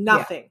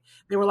 Nothing. Yeah.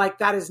 They were like,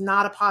 that is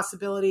not a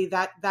possibility.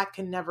 That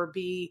can never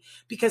be,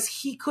 because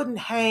he couldn't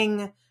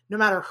hang no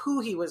matter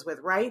who he was with,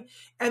 right?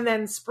 And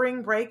then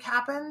spring break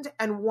happened,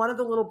 and one of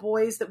the little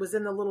boys that was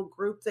in the little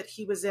group that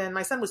he was in,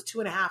 my son was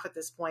 2.5 at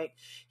this point,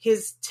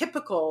 his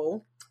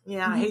typical,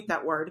 I hate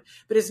that word,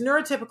 but his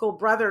neurotypical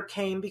brother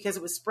came because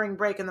it was spring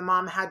break and the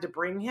mom had to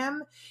bring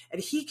him.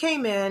 And he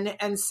came in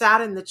and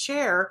sat in the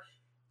chair.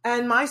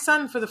 And my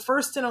son, for the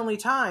first and only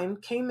time,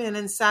 came in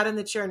and sat in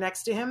the chair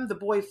next to him. The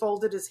boy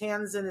folded his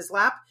hands in his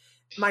lap.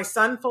 My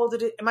son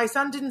folded it. My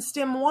son didn't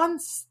stim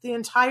once the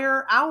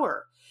entire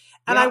hour.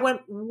 And I went,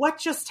 what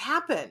just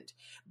happened?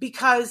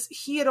 Because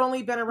he had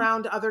only been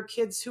around other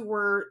kids who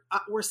were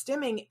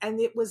stimming, and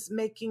it was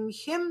making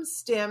him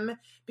stim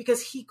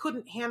because he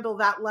couldn't handle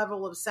that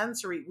level of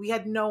sensory. We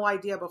had no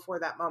idea before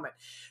that moment.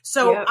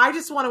 So I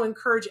just want to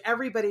encourage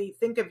everybody,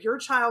 think of your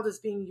child as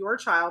being your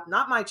child,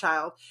 not my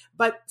child,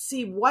 but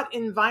see what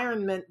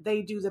environment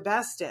they do the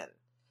best in.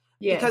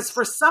 Yes. Because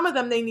for some of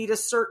them, they need a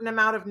certain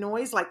amount of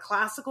noise, like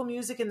classical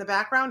music in the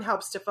background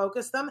helps to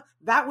focus them.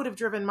 That would have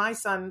driven my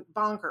son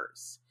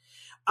bonkers.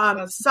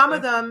 Some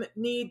of them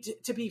need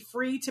to be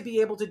free to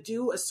be able to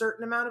do a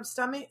certain amount of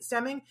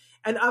stemming,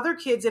 and other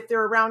kids, if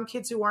they're around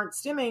kids who aren't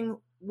stimming,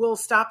 will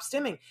stop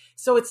stimming.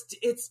 So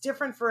it's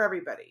different for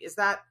everybody.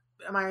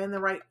 Am I in the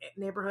right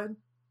neighborhood?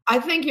 I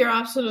think you're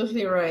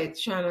absolutely right,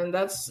 Shannon.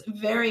 That's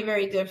very,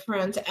 very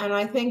different. And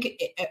I think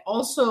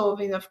also,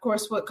 of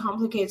course, what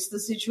complicates the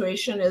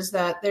situation is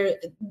that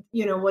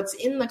what's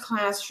in the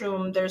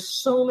classroom, there's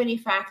so many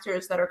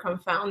factors that are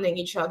confounding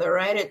each other,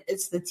 right?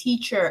 It's the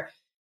teacher,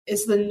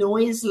 it's the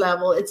noise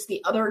level, it's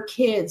the other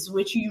kids,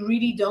 which you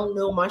really don't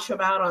know much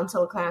about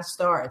until class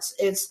starts.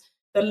 It's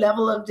the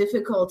level of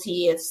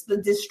difficulty, it's the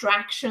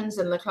distractions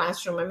in the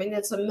classroom.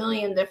 It's a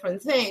million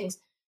different things.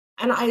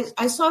 And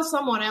I saw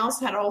someone else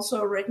had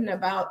also written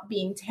about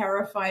being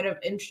terrified of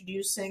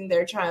introducing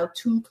their child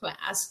to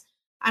class.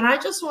 And I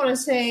just want to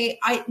say,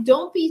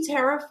 don't be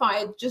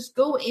terrified. Just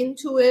go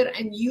into it,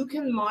 and you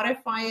can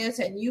modify it,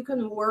 and you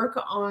can work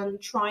on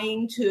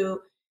trying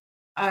to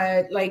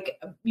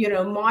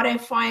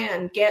modify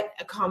and get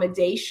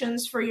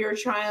accommodations for your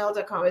child.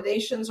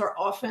 Accommodations are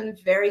often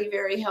very,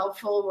 very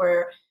helpful,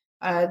 where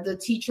the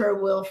teacher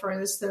will, for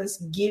instance,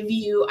 give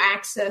you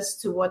access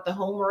to what the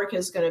homework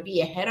is going to be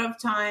ahead of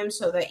time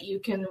so that you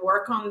can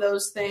work on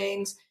those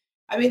things.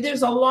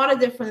 There's a lot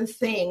of different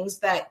things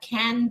that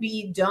can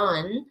be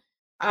done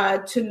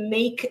to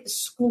make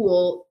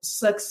school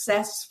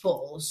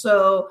successful.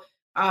 So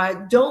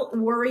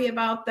don't worry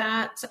about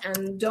that,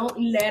 and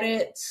don't let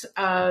it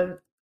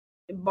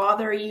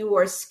bother you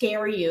or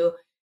scare you.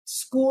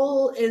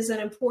 School is an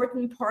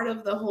important part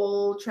of the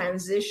whole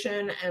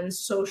transition and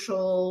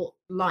social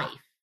life.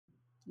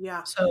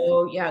 Yeah.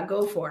 So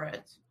go for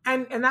it.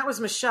 And that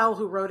was Michelle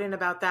who wrote in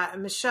about that.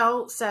 And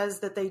Michelle says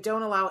that they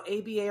don't allow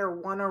ABA or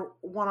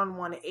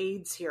one-on-one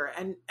aids here.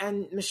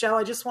 And Michelle,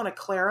 I just want to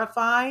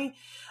clarify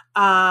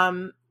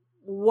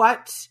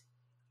what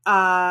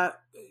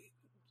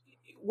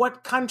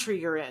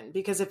country you're in,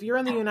 because if you're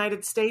in the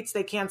United States,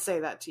 they can't say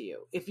that to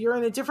you. If you're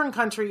in a different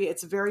country,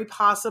 it's very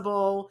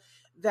possible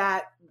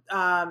that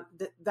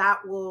that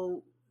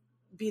will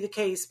be the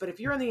case. But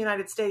if you're in the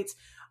United States,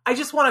 I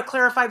just want to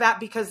clarify that,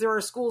 because there are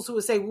schools who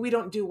will say, we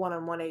don't do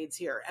one-on-one aids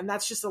here. And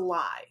that's just a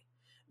lie.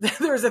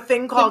 There's a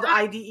thing called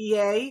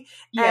IDEA,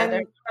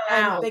 and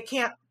they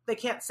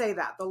can't say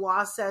that. The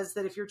law says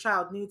that if your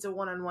child needs a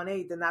one-on-one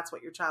aid, then that's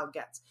what your child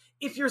gets.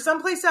 If you're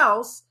someplace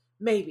else,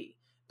 maybe,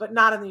 but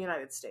not in the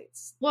United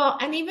States. Well,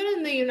 and even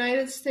in the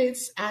United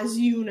States, as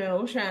you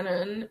know,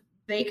 Shannon,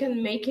 they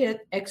can make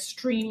it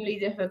extremely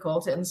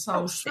difficult in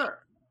some states. Sure.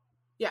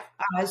 Yeah.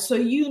 So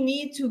you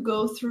need to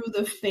go through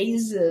the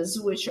phases,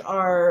 which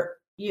are,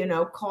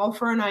 call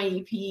for an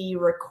IEP,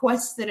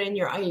 requested in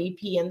your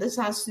IEP. And this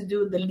has to do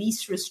with the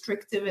least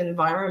restrictive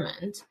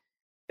environment,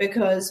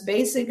 because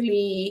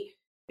basically,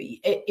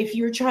 if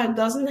your child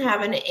doesn't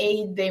have an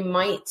aid, they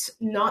might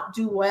not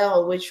do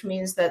well, which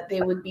means that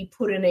they would be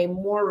put in a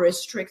more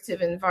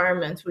restrictive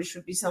environment, which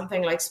would be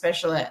something like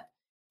special ed.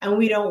 And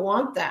we don't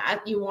want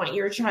that. You want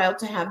your child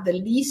to have the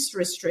least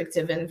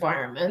restrictive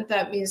environment.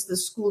 That means the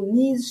school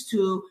needs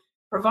to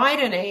provide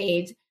an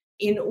aid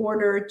in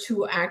order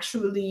to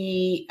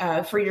actually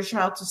for your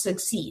child to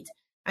succeed.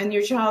 And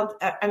your child,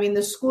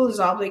 the school is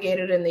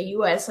obligated in the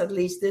U.S., at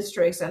least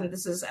districts, and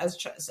this is, as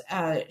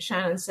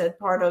Shannon said,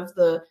 part of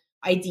the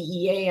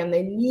IDEA, and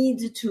they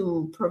need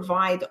to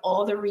provide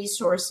all the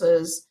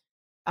resources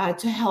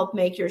to help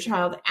make your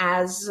child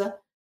as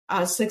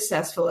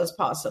successful as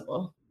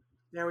possible.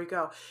 There we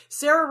go.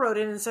 Sarah wrote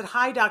in and said,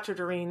 "Hi, Dr.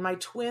 Doreen. My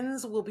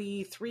twins will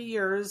be 3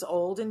 years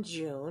old in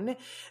June.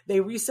 They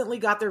recently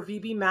got their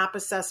VB MAP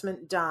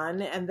assessment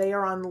done, and they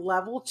are on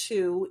level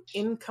 2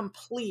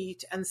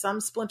 incomplete and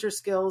some splinter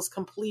skills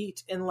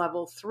complete in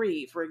level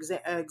 3, for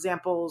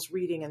examples,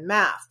 reading and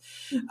math."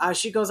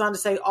 She goes on to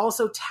say,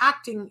 also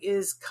tacting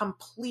is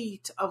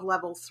complete of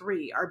level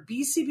 3. Our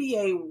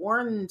BCBA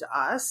warned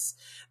us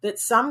that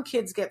some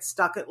kids get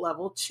stuck at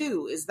level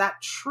 2. Is that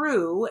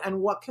true?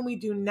 And what can we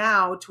do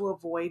now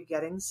to avoid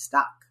getting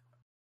stuck?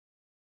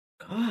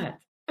 God,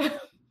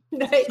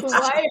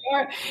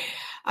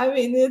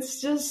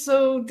 it's just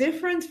so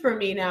different for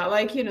me now.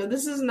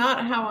 This is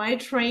not how I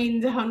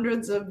trained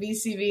hundreds of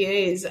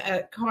BCBAs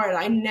at CARD.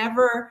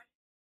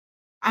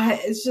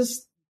 It's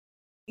just,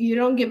 you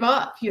don't give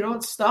up. You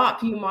don't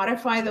stop. You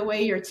modify the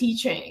way you're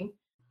teaching.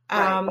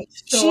 Right.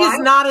 She's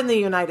not in the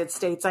United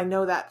States. I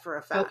know that for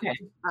a fact. Okay.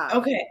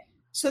 Okay.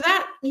 So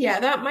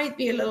that might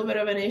be a little bit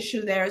of an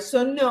issue there.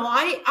 So no,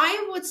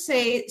 I would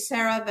say,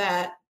 Sarah,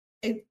 that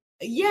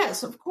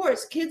yes, of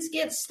course, kids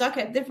get stuck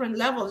at different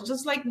levels,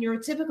 just like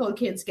neurotypical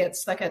kids get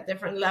stuck at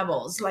different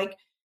levels. Like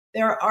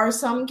there are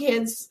some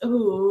kids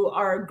who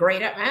are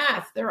great at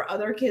math. There are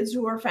other kids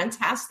who are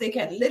fantastic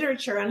at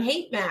literature and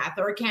hate math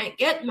or can't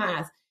get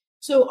math.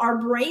 So our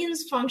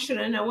brains function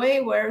in a way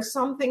where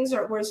some things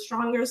we're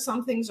stronger,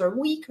 some things are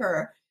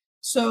weaker.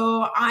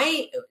 So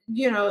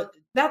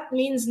that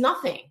means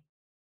nothing.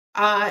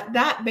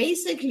 That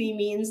basically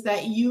means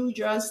that you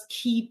just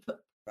keep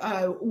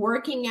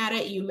working at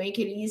it. You make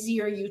it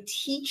easier. You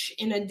teach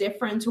in a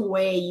different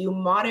way. You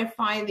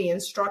modify the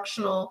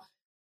instructional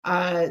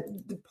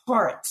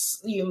parts.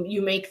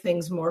 You make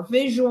things more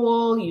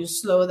visual. You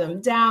slow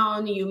them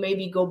down. You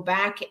maybe go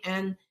back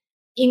and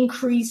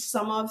increase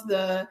some of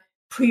the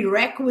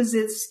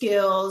prerequisite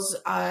skills.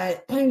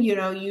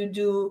 You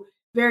do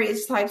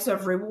various types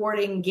of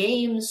rewarding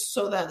games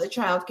so that the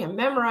child can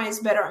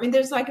memorize better.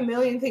 There's like a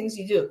million things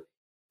you do,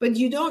 but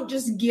you don't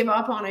just give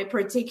up on a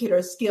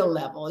particular skill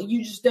level.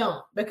 You just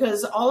don't,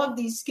 because all of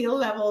these skill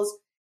levels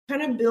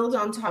kind of build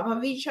on top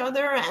of each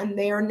other and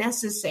they are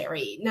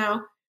necessary.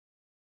 Now,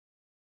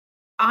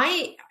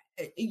 the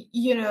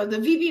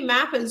VB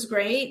map is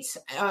great.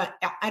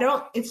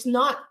 It's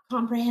not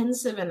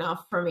comprehensive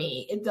enough for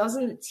me. It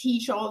doesn't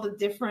teach all the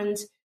different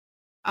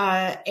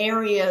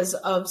areas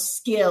of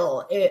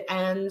skill.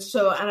 I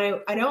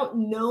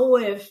don't know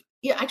if,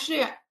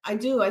 actually I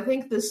do. I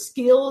think the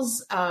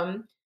skills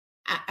program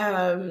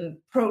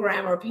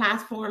or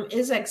platform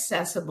is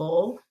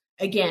accessible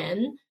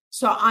again.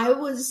 So I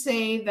would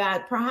say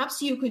that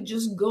perhaps you could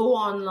just go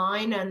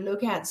online and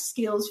look at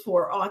Skills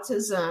for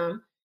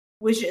Autism,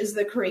 which is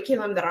the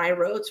curriculum that I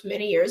wrote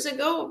many years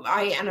ago.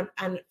 I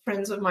and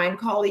friends of mine,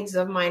 colleagues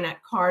of mine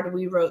at CARD,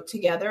 we wrote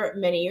together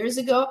many years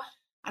ago.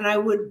 And I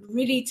would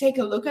really take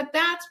a look at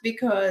that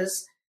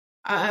because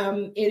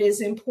it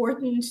is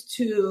important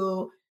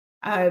to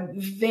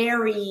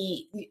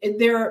vary.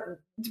 The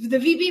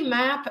VB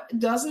map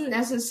doesn't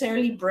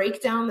necessarily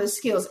break down the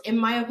skills, in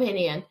my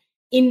opinion,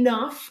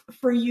 enough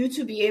for you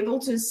to be able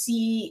to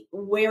see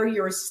where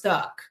you're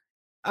stuck.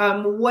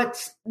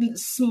 What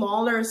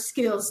smaller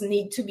skills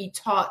need to be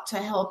taught to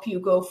help you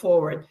go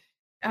forward.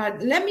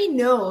 Let me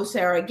know,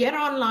 Sarah. Get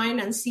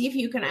online and see if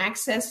you can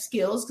access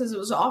Skills, because it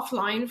was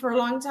offline for a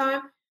long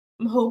time.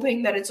 I'm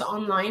hoping that it's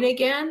online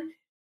again,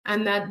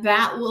 and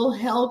that will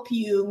help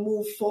you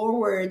move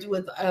forward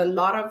with a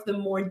lot of the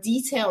more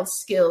detailed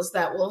skills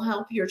that will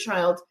help your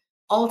child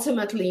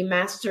ultimately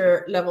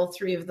master level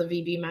 3 of the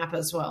VB map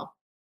as well.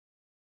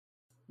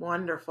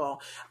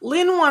 Wonderful.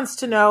 Lynn wants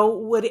to know,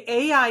 would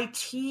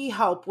AIT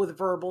help with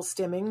verbal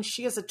stimming?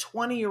 She has a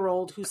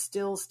 20-year-old who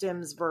still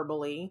stims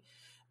verbally.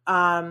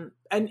 And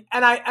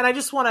I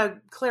just want to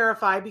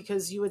clarify,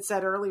 because you had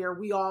said earlier,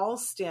 we all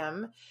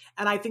stim,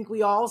 and I think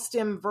we all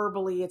stim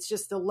verbally. It's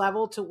just the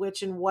level to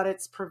which and what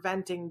it's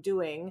preventing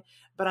doing.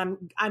 But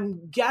I'm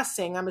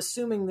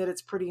assuming that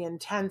it's pretty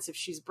intense if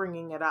she's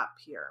bringing it up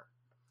here.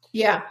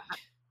 Yeah.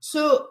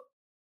 So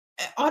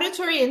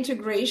auditory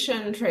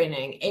integration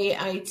training,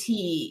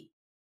 AIT,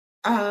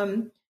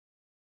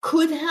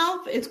 could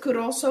help. It could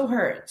also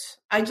hurt.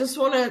 I just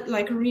want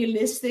to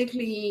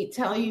realistically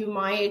tell you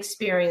my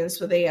experience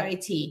with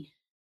AIT.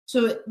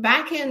 So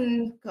back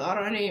in, God,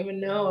 I don't even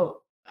know,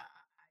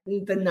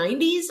 the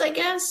 90s, I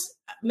guess,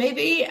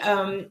 maybe,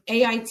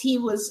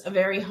 AIT was a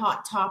very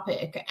hot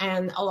topic,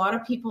 and a lot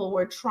of people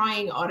were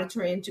trying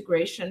auditory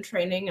integration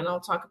training, and I'll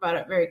talk about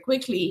it very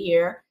quickly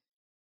here.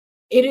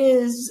 It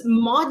is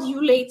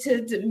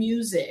modulated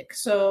music.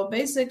 So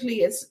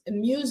basically it's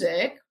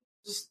music,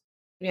 just,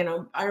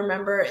 I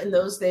remember in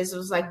those days it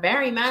was like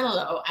Barry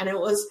Manilow, and it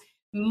was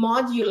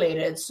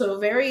modulated. So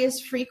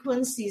various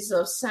frequencies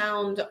of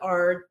sound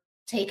are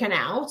taken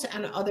out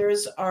and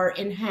others are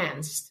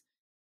enhanced.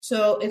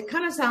 So it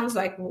kind of sounds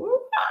like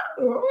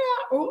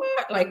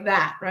like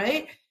that,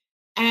 right?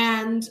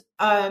 And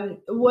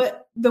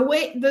what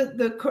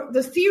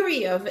the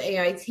theory of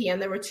AIT,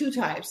 and there were two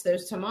types.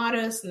 There's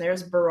Tomatis and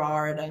there's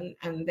Berard,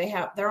 and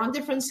they're on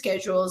different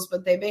schedules,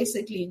 but they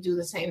basically do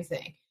the same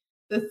thing.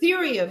 The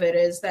theory of it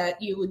is that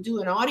you would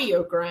do an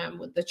audiogram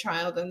with the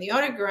child, and the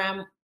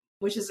audiogram,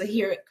 which is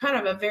kind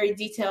of a very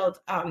detailed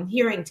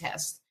hearing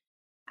test,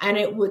 and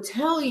it would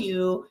tell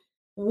you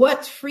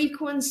what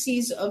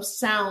frequencies of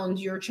sound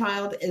your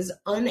child is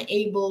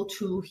unable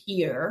to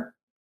hear.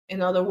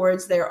 In other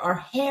words, there are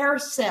hair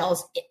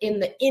cells in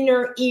the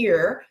inner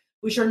ear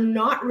which are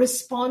not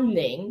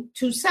responding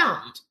to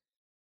sound,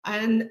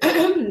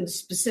 and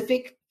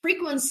specific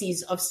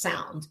frequencies of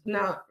sound.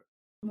 Now,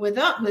 with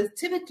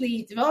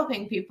typically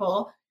developing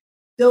people,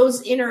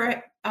 those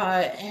inner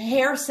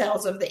hair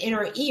cells of the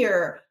inner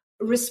ear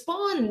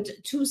respond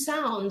to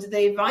sound.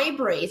 They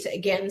vibrate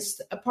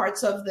against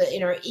parts of the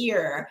inner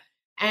ear,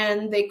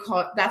 and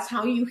that's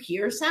how you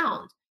hear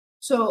sound.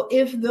 So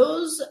if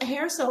those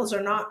hair cells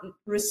are not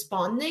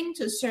responding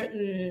to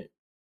certain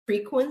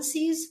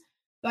frequencies,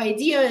 the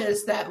idea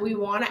is that we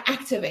want to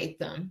activate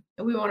them,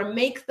 and we want to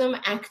make them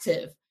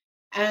active.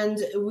 And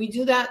we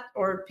do that,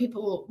 or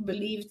people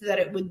believed that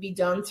it would be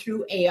done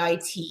through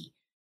AIT,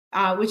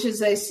 which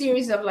is a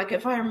series of, like,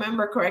 if I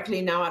remember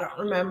correctly, now I don't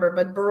remember,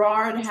 but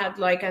Berard had,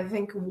 like, I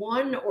think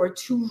 1 or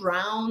 2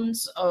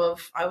 rounds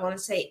of, I want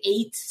to say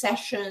 8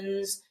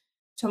 sessions.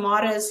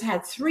 Tomatis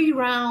had 3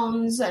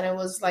 rounds, and it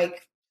was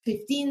like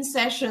 15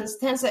 sessions,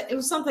 10 sessions, it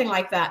was something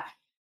like that.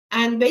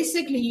 And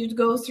basically you'd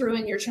go through,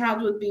 and your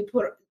child would be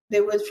they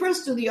would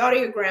first do the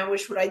audiogram,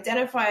 which would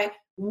identify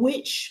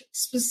which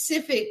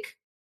specific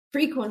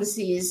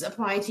frequencies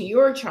apply to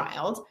your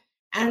child.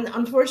 And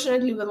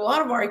unfortunately, with a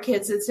lot of our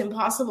kids, it's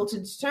impossible to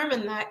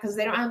determine that because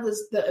they don't have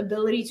the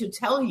ability to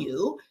tell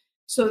you.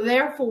 So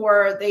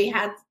therefore, they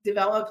had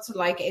developed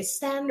like a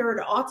standard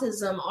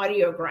autism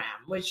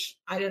audiogram, which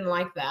I didn't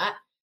like that.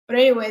 But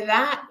anyway,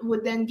 that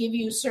would then give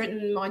you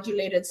certain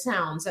modulated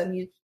sounds,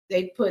 and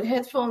they'd put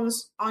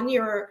headphones on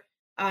your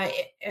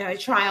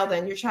child,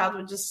 and your child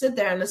would just sit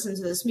there and listen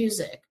to this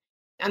music.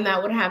 And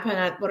that would happen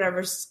at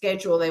whatever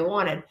schedule they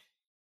wanted.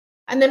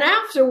 And then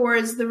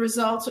afterwards, the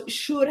results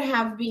should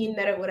have been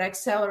that it would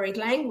accelerate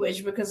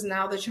language, because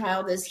now the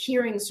child is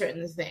hearing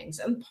certain things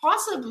and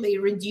possibly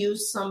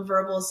reduce some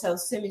verbal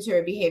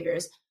self-stimulatory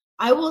behaviors.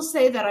 I will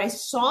say that I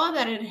saw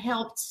that it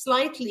helped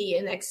slightly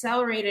in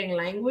accelerating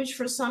language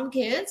for some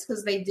kids,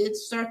 because they did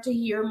start to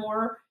hear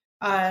more,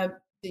 kind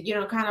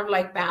of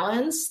like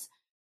balanced.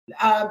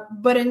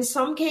 But in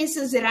some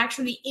cases, it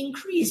actually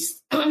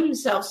increased verbal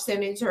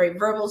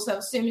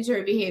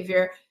self-stimulatory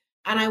behavior.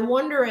 And I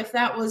wonder if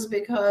that was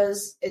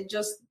because it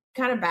just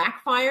kind of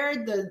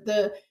backfired.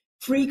 The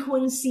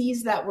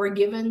frequencies that were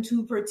given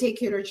to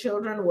particular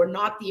children were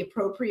not the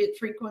appropriate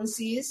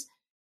frequencies.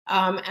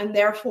 And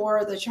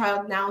therefore, the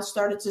child now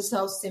started to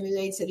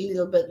self-stimulate it a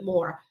little bit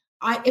more.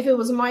 If it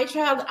was my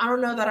child, I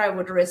don't know that I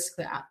would risk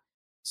that.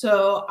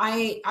 So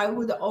I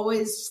would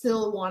always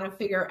still want to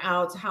figure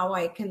out how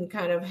I can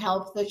kind of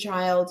help the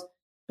child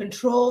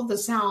control the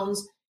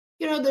sounds.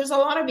 There's a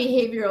lot of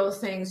behavioral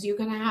things. You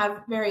can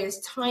have various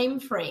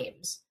time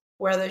frames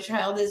where the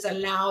child is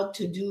allowed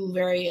to do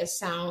various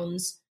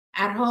sounds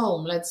at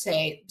home. Let's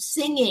say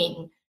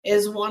singing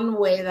is one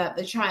way that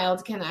the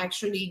child can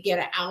actually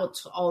get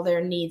out all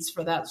their needs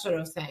for that sort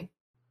of thing.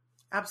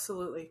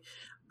 Absolutely.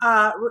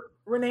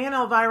 Renee and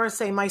Elvira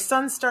say, my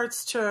son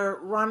starts to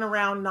run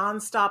around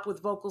nonstop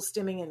with vocal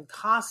stimming in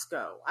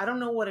Costco. I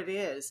don't know what it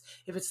is,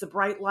 if it's the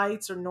bright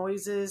lights or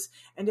noises.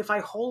 And if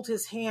I hold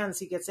his hands,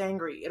 he gets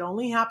angry. It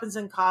only happens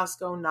in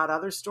Costco, not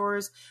other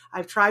stores.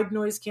 I've tried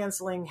noise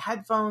canceling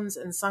headphones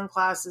and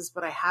sunglasses,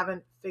 but I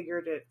haven't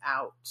figured it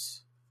out.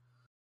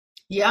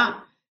 Yeah,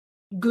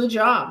 good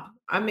job.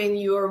 I mean,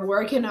 you're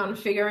working on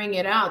figuring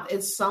it out.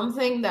 It's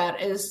something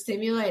that is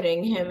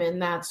stimulating him in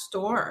that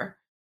store.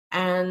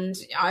 And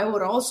I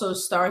would also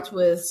start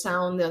with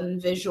sound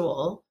and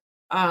visual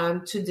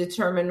to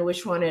determine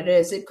which one it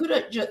is. It could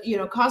just,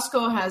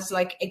 Costco has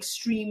like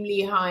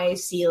extremely high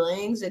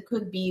ceilings. It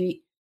could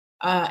be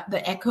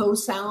the echo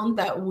sound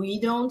that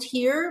we don't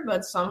hear,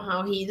 but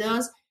somehow he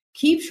does.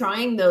 Keep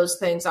trying those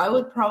things. I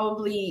would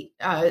probably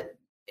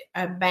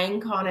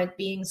bank on it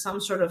being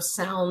some sort of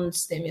sound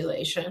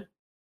stimulation.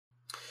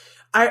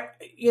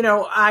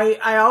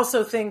 I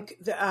also think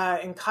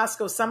in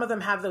Costco, some of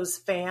them have those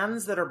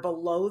fans that are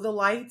below the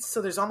lights.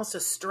 So there's almost a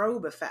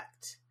strobe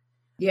effect.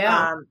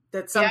 Yeah.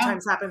 That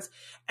sometimes happens.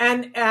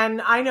 And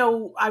I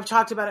know I've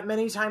talked about it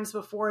many times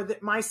before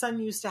that my son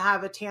used to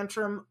have a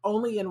tantrum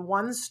only in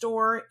one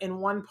store, in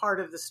one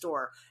part of the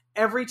store,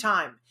 every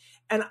time.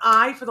 And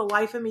I, for the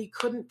life of me,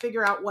 couldn't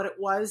figure out what it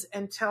was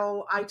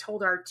until I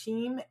told our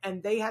team,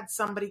 and they had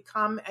somebody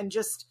come and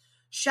just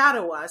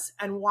shadow us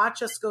and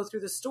watch us go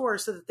through the store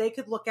so that they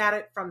could look at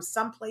it from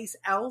someplace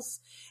else.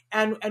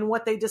 And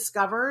what they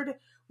discovered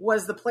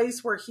was the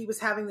place where he was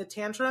having the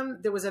tantrum.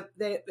 There was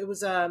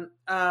one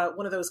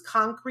of those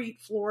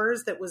concrete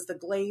floors that was the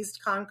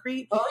glazed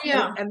concrete. Oh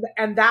yeah.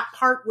 And that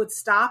part would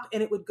stop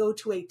and it would go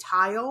to a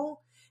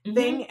tile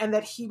thing, and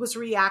that he was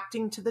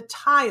reacting to the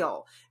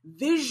tile.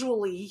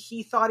 Visually,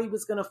 he thought he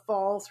was going to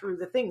fall through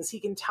the things. He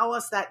can tell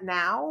us that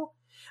now,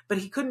 but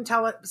he couldn't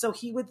tell it. So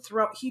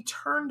he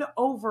turned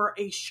over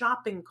a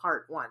shopping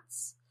cart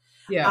once.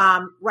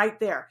 Yeah. Right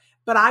there.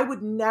 But I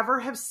would never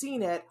have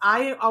seen it.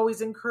 I always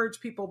encourage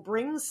people,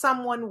 bring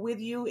someone with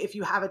you. If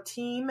you have a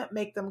team,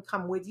 make them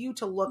come with you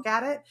to look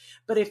at it.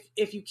 But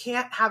if you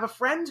can't have a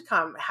friend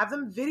come, have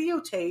them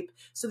videotape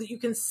so that you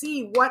can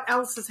see what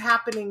else is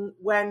happening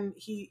when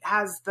he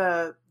has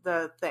the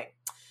thing.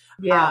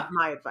 Yeah.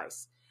 My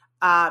advice.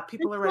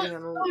 People are writing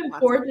on so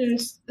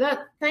important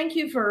thank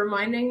you for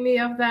reminding me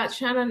of that,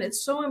 Shannon.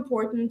 It's so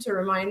important to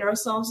remind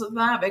ourselves of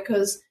that,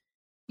 because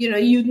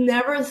you'd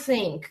never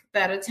think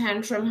that a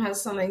tantrum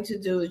has something to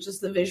do with just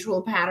the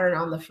visual pattern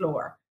on the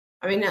floor.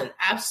 I mean,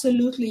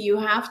 absolutely, you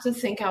have to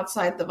think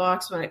outside the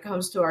box when it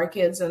comes to our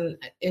kids, and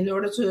in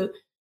order to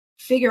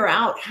figure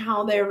out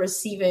how they're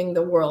receiving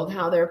the world,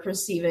 how they're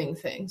perceiving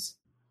things.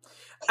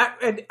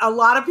 And a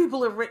lot of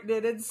people have written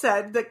in and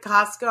said that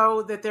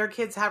that their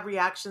kids have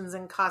reactions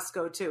in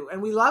Costco too. And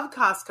we love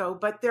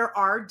Costco, but there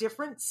are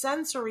different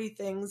sensory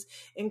things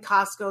in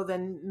Costco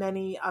than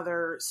many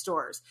other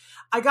stores.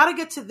 I got to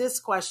get to this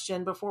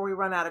question before we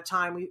run out of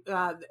time.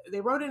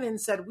 They wrote in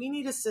and said, we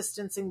need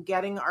assistance in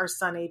getting our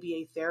son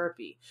ABA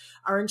therapy.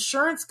 Our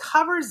insurance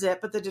covers it,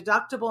 but the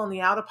deductible and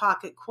the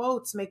out-of-pocket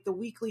quotes make the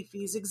weekly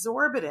fees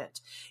exorbitant.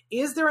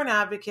 Is there an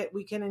advocate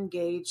we can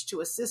engage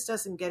to assist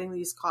us in getting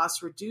these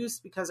costs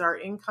reduced? Because our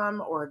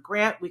income or a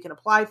grant we can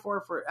apply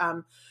for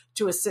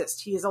to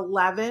assist. He is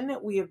 11.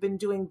 We have been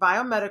doing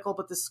biomedical,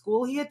 but the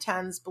school he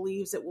attends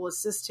believes it will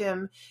assist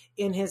him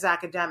in his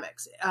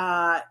academics.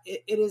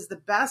 It is the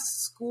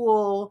best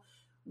school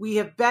we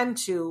have been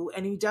to,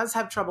 and he does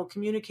have trouble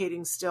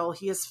communicating still.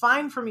 He is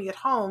fine for me at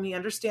home. He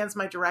understands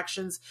my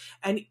directions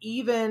and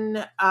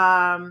even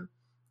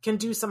can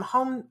do some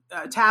home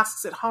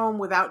tasks at home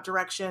without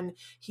direction.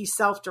 He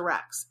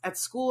self-directs. At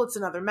school, it's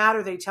another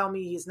matter. They tell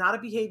me he's not a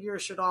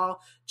behaviorist at all,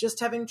 just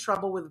having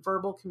trouble with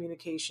verbal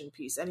communication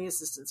piece. Any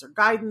assistance or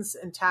guidance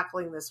in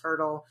tackling this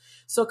hurdle?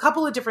 So a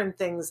couple of different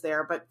things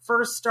there, but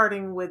first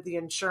starting with the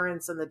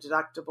insurance and the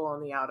deductible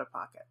and the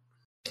out-of-pocket.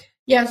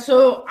 Yeah,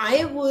 so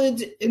I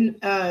would,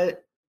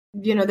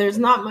 there's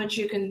not much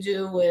you can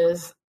do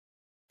with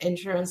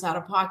insurance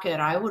out-of-pocket.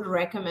 I would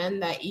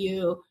recommend that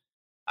you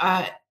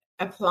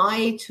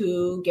apply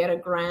to get a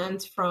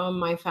grant from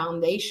my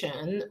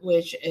foundation,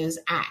 which is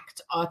ACT,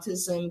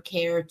 Autism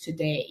Care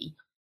Today.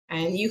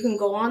 And you can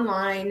go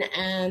online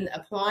and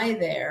apply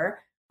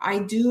there. I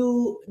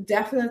do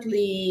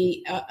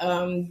definitely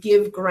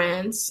give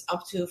grants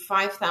up to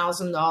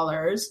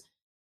 $5,000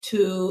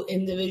 to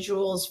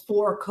individuals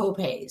for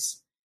copays.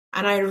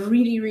 And I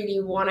really,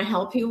 really want to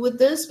help you with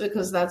this,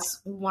 because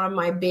that's one of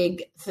my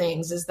big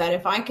things, is that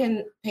if I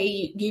can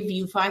give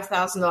you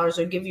 $5,000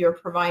 or give your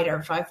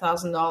provider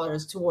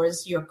 $5,000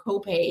 towards your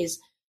copays,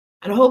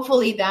 and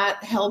hopefully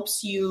that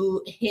helps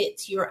you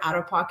hit your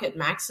out-of-pocket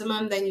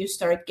maximum, then you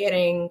start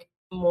getting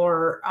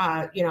more,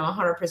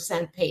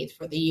 100% paid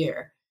for the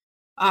year.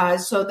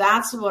 So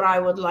that's what I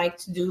would like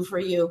to do for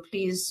you.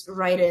 Please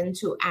write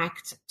into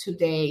ACT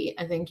today.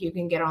 I think you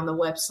can get on the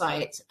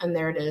website, and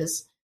there it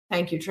is.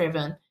 Thank you,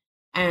 Trayvon.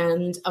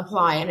 And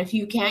apply. And if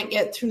you can't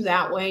get through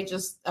that way,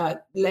 just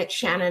let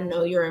Shannon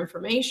know your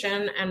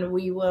information and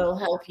we will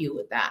help you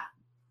with that.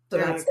 So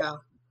there you go.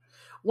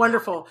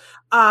 Wonderful.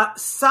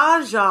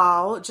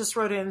 Sajal just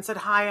wrote in and said,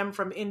 hi, I'm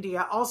from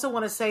India. Also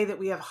want to say that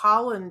we have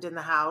Holland in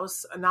the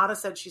house. Nada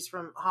said she's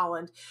from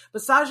Holland.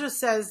 But Sajal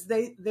says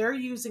they're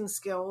using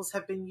Skills,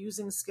 have been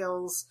using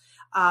Skills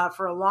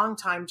for a long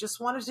time. Just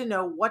wanted to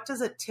know, what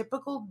does a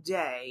typical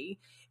day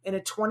in a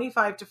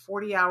 25 to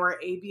 40 hour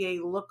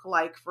ABA look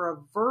like for a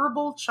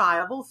verbal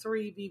child, level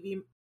 3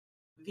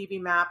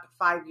 VB-MAP,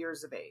 5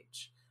 years of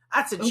age?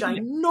 That's a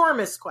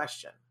ginormous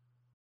question.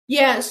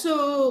 Yeah,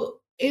 so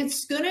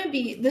it's going to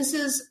be,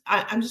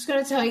 I'm just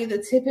going to tell you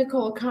the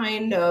typical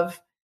kind of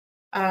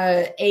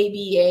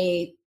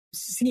ABA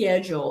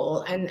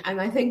schedule. And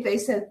I think they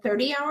said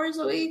 30 hours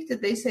a week.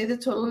 Did they say the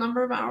total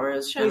number of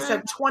hours, Shannon? They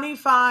said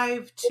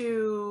 25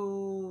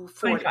 to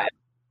 40. 25.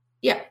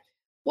 Yeah.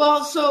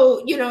 Well,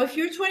 so, if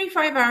you're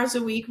 25 hours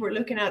a week, we're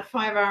looking at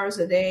 5 hours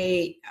a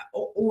day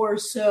or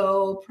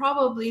so.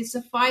 Probably it's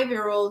a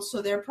 5-year-old.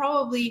 So they're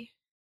probably,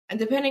 and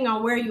depending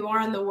on where you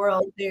are in the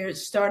world, they're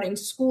starting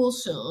school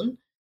soon.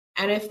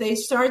 And if they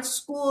start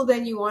school,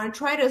 then you want to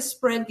try to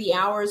spread the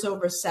hours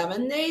over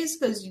 7 days,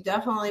 because you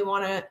definitely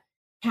want to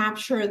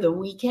capture the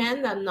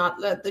weekend and not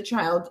let the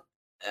child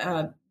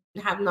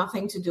have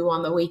nothing to do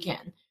on the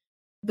weekend.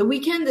 The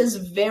weekend is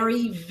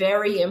very,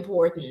 very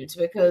important,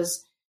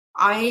 because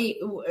I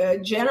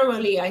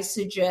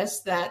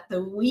suggest that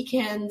the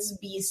weekends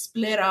be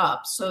split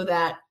up so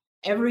that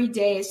every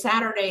day,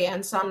 Saturday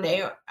and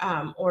Sunday,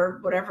 or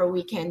whatever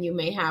weekend you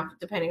may have,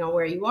 depending on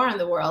where you are in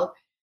the world,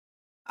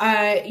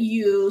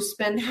 you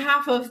spend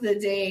half of the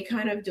day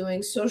kind of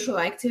doing social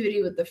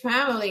activity with the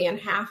family and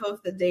half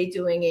of the day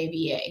doing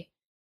ABA.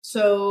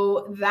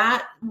 So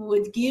that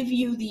would give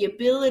you the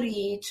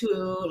ability to,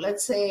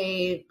 let's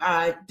say,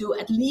 do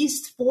at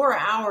least 4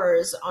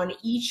 hours on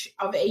each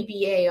of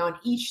ABA on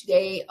each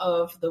day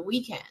of the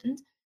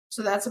weekend.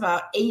 So that's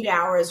about 8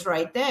 hours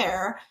right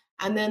there.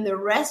 And then the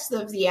rest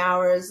of the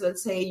hours,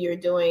 let's say you're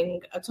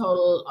doing a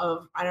total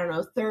of,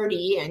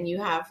 30, and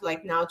you have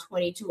like now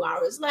 22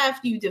 hours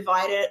left, you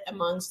divide it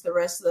amongst the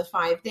rest of the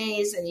 5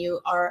 days, and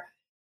you are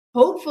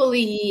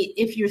hopefully,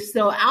 if you're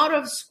still out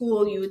of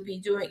school, you would be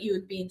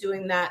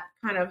doing that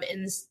kind of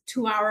in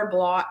 2-hour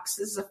blocks.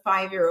 This is a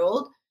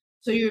 5-year-old.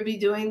 So you would be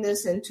doing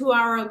this in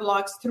 2-hour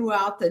blocks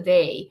throughout the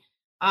day.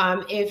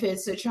 If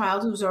it's a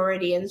child who's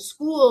already in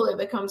school, it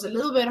becomes a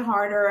little bit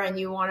harder, and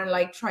you want to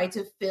like try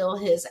to fill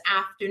his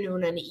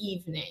afternoon and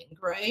evening,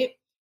 right?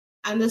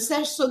 And the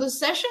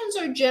sessions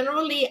are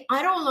generally,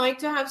 I don't like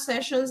to have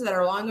sessions that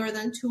are longer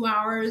than 2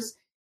 hours.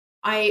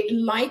 I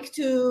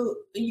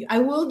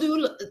will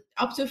do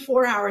up to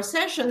 4-hour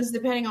sessions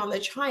depending on the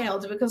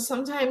child, because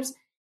sometimes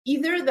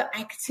either the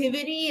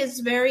activity is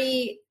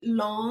very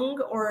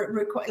long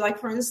or like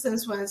for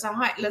instance, when it's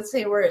let's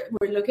say we're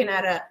looking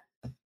at a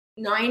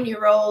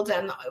 9-year-old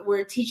and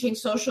we're teaching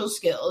social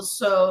skills.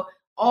 So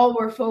all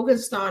we're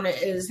focused on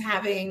is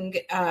having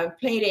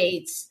play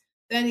dates.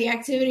 Then the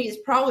activity is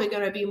probably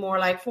going to be more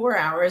like 4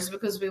 hours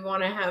because we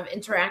want to have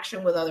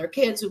interaction with other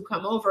kids who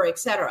come over,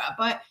 etc.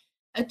 But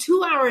a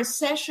 2-hour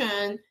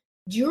session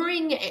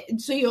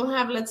so you'll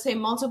have, let's say,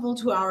 multiple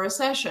 2-hour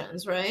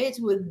sessions, right?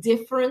 With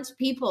different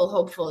people,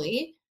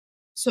 hopefully.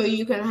 So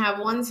you can have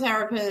one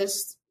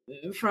therapist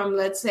from,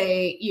 let's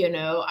say,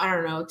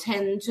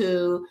 10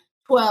 to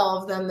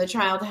 12, then the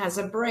child has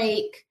a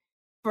break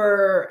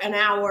for an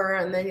hour,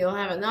 and then you'll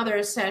have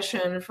another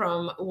session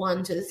from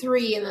 1 to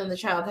 3, and then the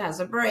child has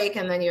a break,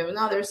 and then you have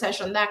another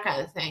session, that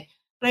kind of thing.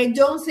 But I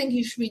don't think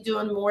you should be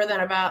doing more than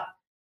about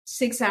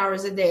 6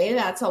 hours a day.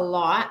 That's a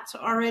lot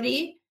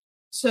already.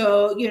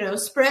 So,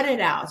 spread it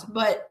out.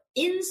 But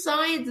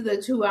inside the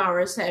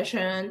 2-hour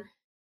session,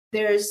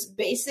 there's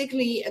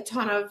basically a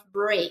ton of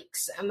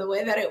breaks. And the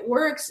way that it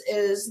works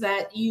is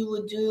that you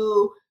would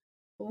do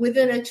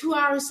within a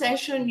 2-hour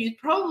session, you'd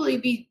probably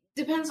be,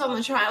 depends on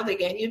the child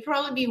again, you'd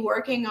probably be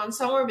working on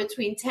somewhere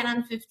between 10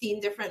 and 15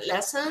 different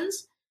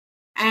lessons.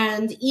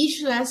 And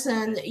each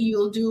lesson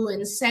you'll do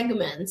in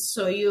segments.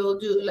 So you'll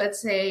do,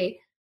 let's say,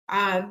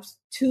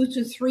 2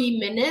 to 3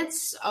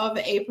 minutes of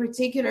a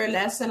particular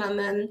lesson, and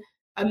then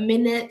a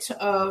minute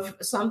of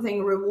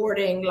something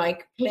rewarding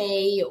like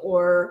play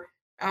or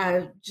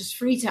just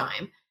free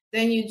time.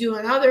 Then you do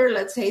another,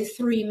 let's say,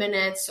 3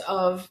 minutes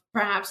of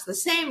perhaps the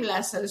same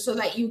lesson, so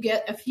that you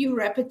get a few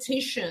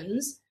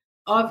repetitions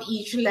of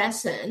each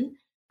lesson,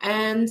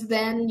 and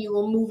then you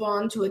will move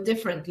on to a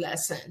different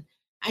lesson.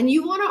 And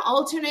you want to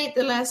alternate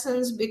the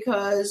lessons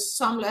because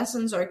some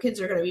lessons our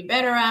kids are going to be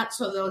better at,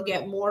 so they'll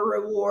get more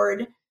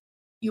reward.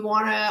 You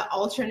want to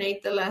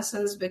alternate the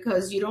lessons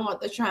because you don't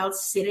want the child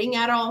sitting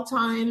at all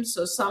times.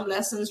 So some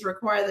lessons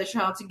require the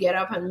child to get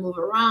up and move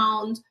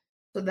around.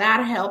 So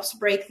that helps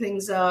break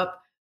things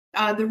up.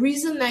 The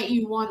reason that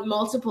you want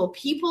multiple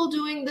people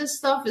doing this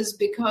stuff is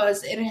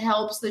because it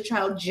helps the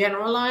child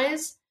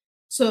generalize,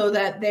 so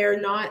that they're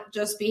not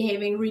just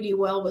behaving really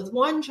well with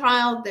one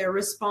child. They're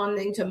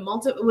responding to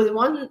with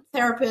one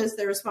therapist,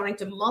 they're responding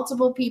to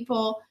multiple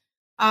people.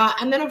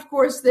 And then, of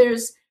course,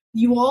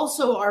 you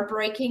also are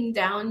breaking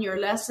down your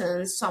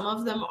lessons. Some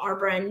of them are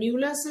brand new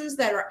lessons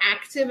that are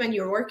active and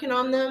you're working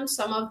on them.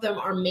 Some of them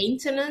are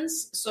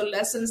maintenance, so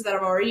lessons that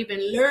have already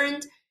been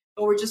learned,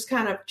 but we're just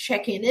kind of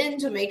checking in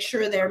to make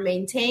sure they're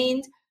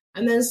maintained.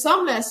 And then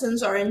some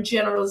lessons are in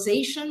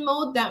generalization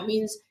mode. That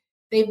means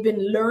they've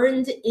been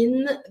learned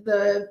in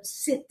the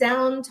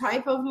sit-down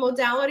type of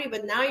modality,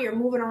 but now you're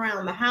moving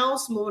around the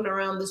house, moving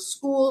around the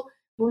school,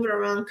 moving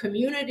around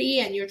community,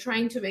 and you're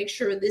trying to make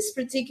sure this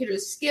particular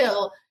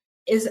skill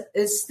is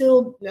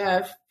still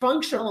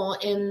functional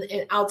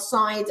in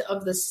outside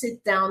of the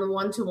sit-down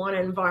one-to-one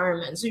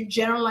environment. So you're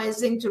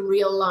generalizing to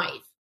real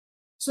life.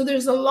 So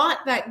there's a lot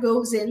that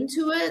goes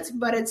into it,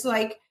 but it's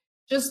like,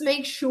 just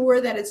make sure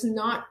that it's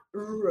not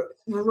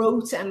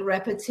rote and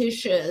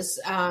repetitious.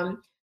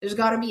 There's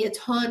got to be a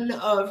ton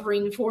of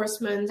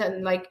reinforcement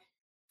and like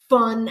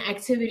fun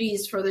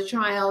activities for the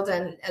child,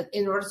 and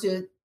in order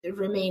to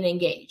remain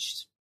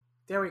engaged.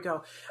 There we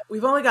go.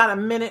 We've only got a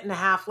minute and a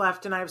half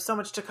left, and I have so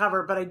much to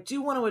cover, but I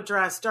do want to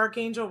address, Dark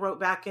Angel wrote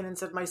back in and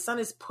said, my son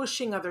is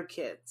pushing other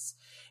kids.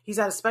 He's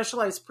at a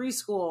specialized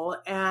preschool,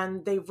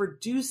 and they've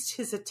reduced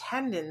his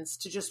attendance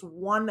to just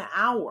 1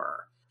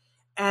 hour.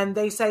 And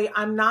they say,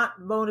 I'm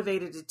not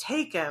motivated to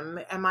take him.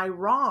 Am I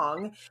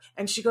wrong?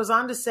 And she goes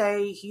on to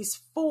say he's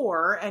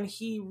 4 and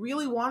he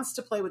really wants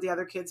to play with the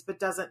other kids, but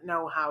doesn't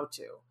know how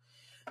to.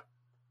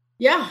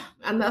 Yeah,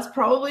 and that's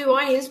probably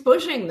why he's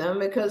pushing them,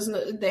 because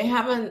they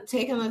haven't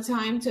taken the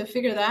time to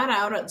figure that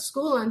out at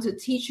school and to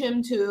teach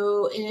him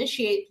to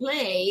initiate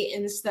play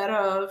instead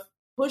of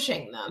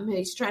pushing them.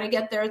 He's trying to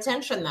get their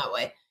attention that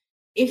way.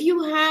 if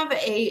you have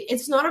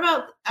it's not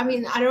about, I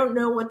mean, I don't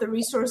know what the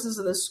resources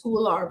of the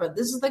school are, but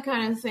this is the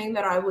kind of thing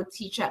that I would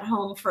teach at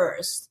home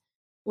first,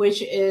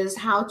 which is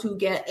how to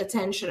get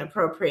attention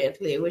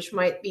appropriately, which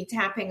might be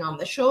tapping on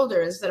the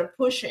shoulder instead of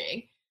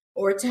pushing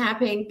or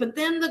tapping. But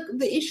then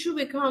the issue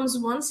becomes,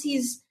 once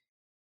he's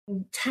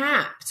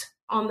tapped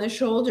on the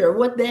shoulder,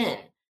 what then,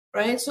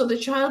 right? So the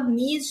child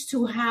needs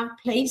to have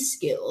play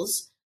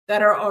skills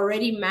that are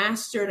already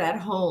mastered at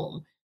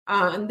home.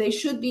 And they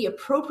should be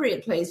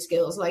appropriate play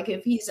skills. Like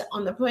if he's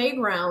on the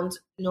playground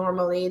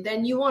normally,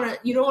 then you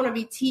don't want to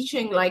be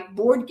teaching like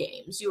board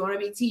games. You want to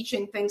be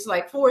teaching things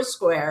like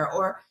Foursquare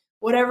or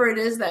whatever it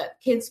is that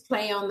kids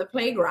play on the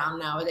playground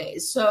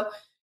nowadays. So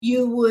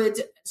you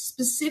would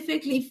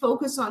specifically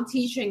focus on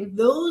teaching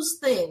those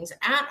things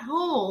at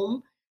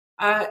home,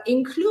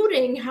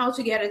 including how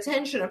to get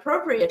attention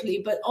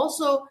appropriately, but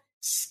also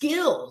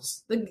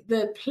skills,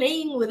 the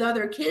playing with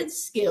other kids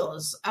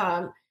skills,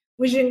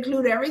 which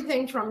include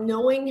everything from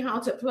knowing how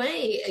to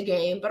play a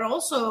game, but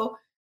also,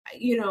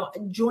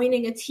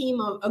 joining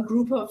a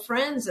group of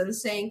friends and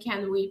saying,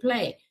 can we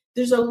play?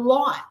 There's a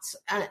lot.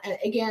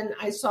 Again,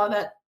 I saw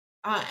that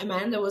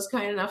Amanda was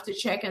kind enough to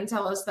check and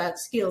tell us that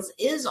Skills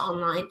is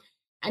online.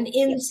 And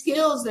in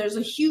Skills, there's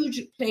a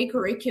huge play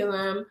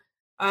curriculum.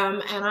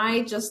 And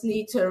I just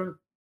need to,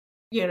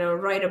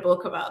 write a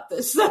book about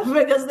this stuff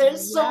because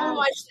there's so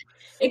much.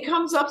 It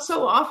comes up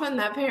so often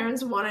that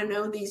parents want to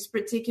know these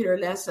particular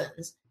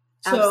lessons.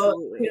 So,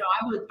 Absolutely.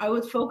 I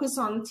would focus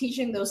on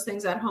teaching those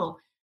things at home.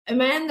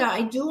 Amanda,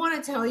 I do want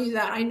to tell you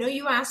that I know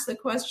you asked the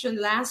question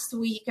last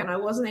week and I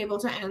wasn't able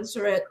to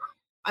answer it.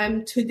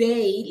 I'm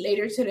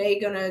later today,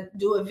 going to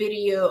do a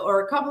video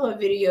or a couple of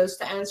videos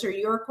to answer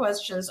your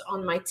questions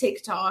on my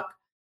TikTok.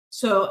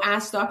 So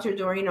ask Dr.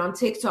 Doreen on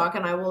TikTok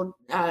and I will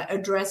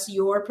address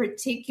your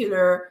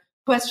particular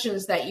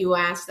questions that you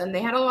asked. And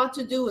they had a lot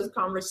to do with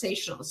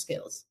conversational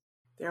skills.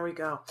 There we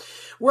go.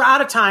 We're out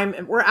of time,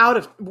 and we're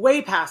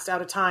way past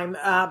out of time.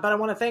 But I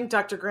want to thank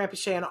Dr.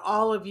 Granpeesheh and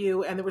all of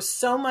you. And there was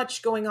so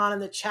much going on in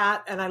the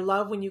chat. And I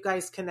love when you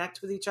guys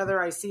connect with each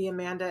other. I see,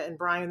 Amanda and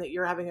Brian, that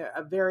you're having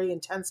a very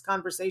intense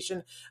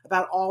conversation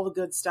about all the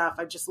good stuff.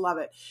 I just love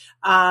it.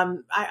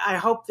 I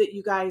hope that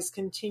you guys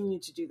continue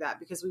to do that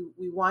because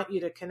we want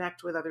you to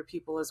connect with other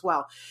people as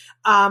well.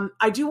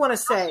 I do want to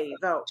say,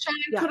 though.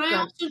 Shannon, could I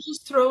also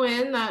just throw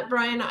in that,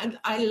 Brian,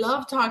 I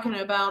love talking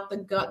about the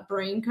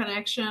gut-brain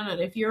connection.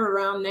 And if you're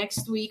around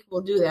next week,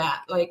 we'll do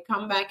that. Like,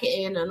 come back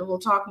in and we'll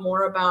talk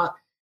more about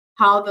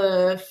how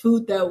the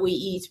food that we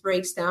eat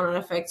breaks down and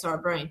affects our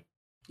brain.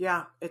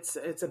 Yeah, it's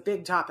a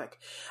big topic.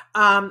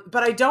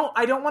 But I don't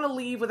want to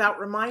leave without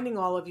reminding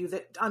all of you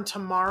that on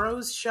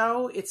tomorrow's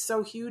show, it's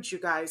so huge, you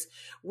guys.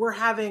 We're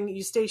having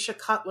Eustacia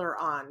Cutler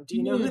on. Do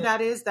you know who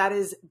that is? That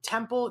is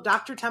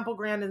Dr. Temple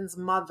Grandin's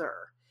mother.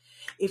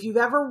 If you've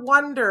ever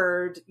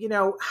wondered,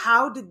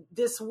 how did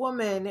this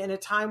woman in a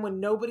time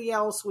when nobody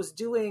else was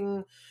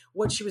doing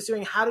what she was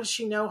doing, how did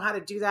she know how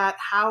to do that?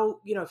 How,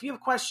 if you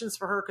have questions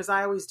for her, because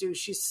I always do,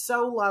 she's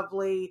so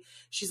lovely.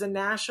 She's a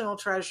national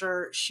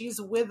treasure. She's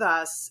with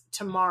us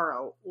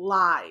tomorrow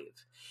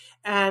live.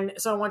 And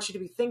so I want you to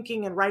be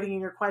thinking and writing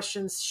in your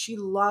questions. She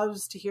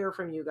loves to hear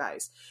from you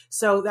guys.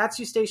 So that's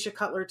Eustacia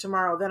Cutler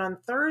tomorrow. Then on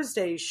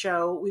Thursday's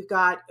show, we've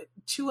got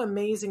two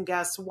amazing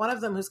guests. One of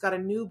them who's got a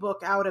new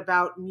book out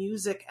about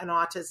music and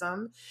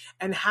autism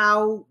and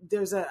how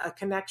there's a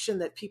connection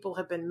that people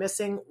have been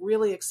missing.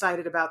 Really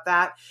excited about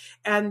that.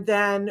 And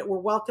then we're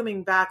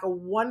welcoming back a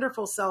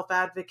wonderful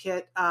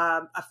self-advocate,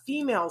 a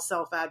female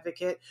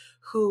self-advocate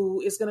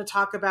who is going to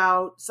talk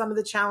about some of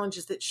the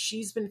challenges that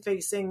she's been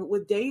facing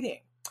with dating.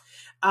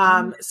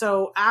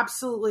 So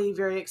absolutely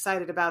very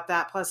excited about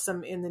that, plus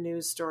some in the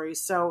news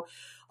stories. So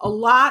a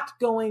lot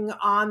going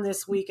on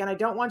this week. And I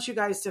don't want you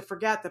guys to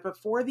forget that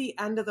before the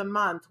end of the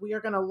month, we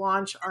are going to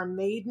launch our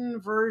maiden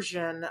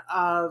version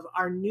of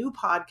our new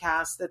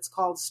podcast that's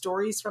called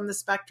Stories from the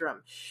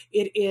Spectrum.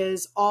 It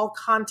is all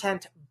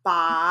content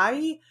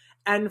by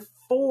and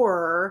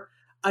for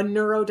a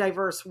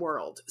neurodiverse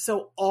world.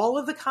 So all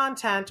of the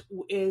content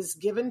is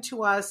given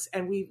to us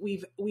and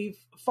we've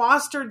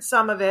fostered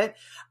some of it.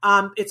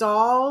 It's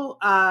all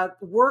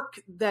work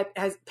that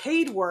has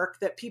paid work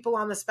that people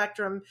on the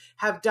spectrum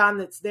have done.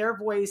 That's their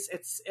voice.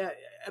 It's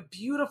a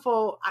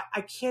beautiful,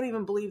 I can't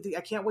even believe I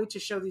can't wait to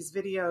show these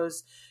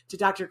videos to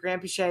Dr.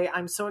 Granpeesheh.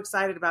 I'm so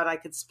excited about it. I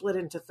could split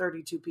into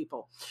 32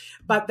 people,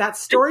 but that's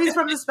Stories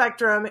from the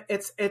Spectrum.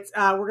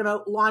 We're going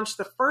to launch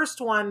the first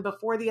one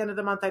before the end of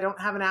the month. I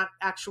don't have an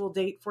actual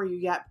date for you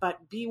yet,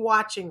 but be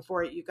watching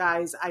for it, you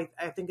guys. I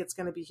think it's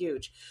going to be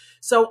huge.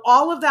 So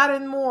all of that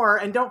and more.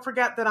 And don't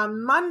forget that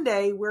on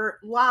Monday, we're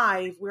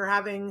live. We're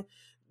having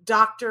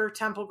Dr.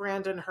 Temple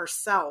Grandin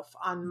herself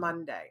on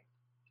Monday.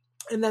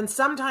 And then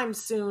sometime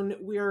soon,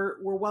 we're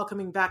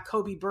welcoming back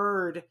Kobe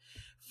Bird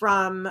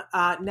from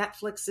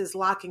Netflix's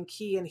Lock and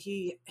Key, and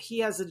he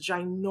has a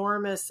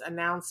ginormous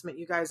announcement.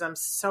 You guys, I'm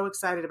so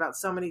excited about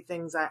so many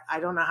things. I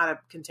don't know how to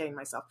contain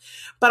myself,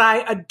 but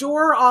I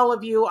adore all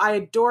of you. I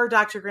adore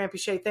Dr. Grant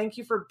Piché. Thank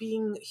you for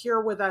being here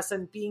with us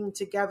and being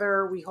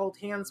together. We hold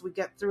hands, we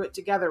get through it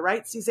together,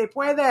 right? Si se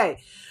puede.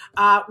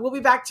 We'll be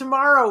back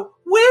tomorrow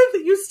with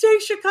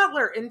Eustacia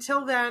Cutler.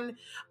 Until then,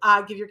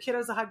 give your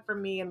kiddos a hug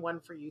from me and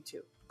one for you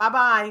too.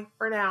 Bye-bye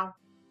for now.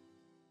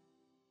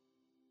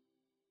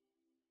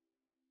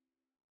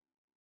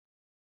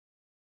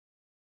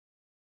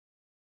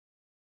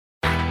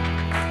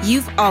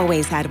 You've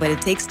always had what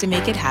it takes to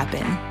make it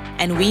happen,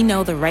 and we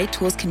know the right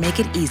tools can make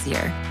it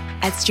easier.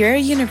 At Strayer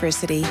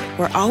University,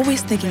 we're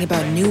always thinking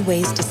about new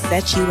ways to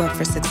set you up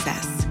for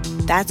success.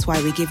 That's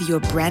why we give you a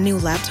brand new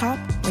laptop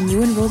when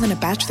you enroll in a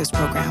bachelor's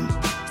program,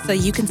 so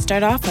you can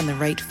start off on the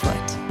right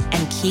foot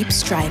and keep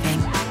striving.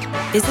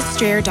 Visit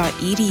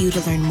strayer.edu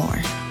to learn more.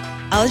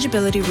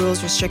 Eligibility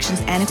rules,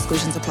 restrictions, and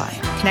exclusions apply.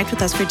 Connect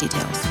with us for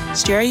details.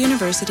 Strayer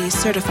University is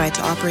certified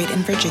to operate in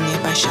Virginia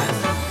by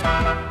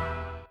Chev.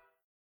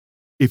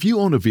 If you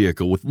own a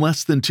vehicle with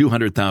less than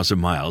 200,000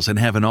 miles and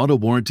have an auto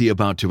warranty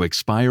about to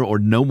expire or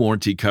no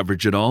warranty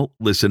coverage at all,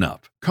 listen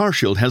up.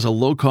 CarShield has a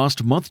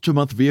low-cost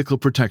month-to-month vehicle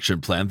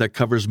protection plan that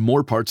covers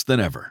more parts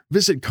than ever.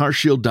 Visit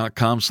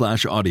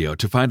carshield.com/audio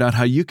to find out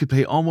how you could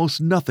pay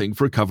almost nothing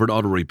for covered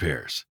auto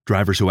repairs.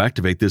 Drivers who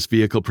activate this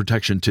vehicle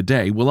protection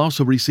today will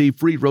also receive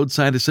free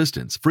roadside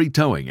assistance, free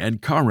towing,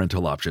 and car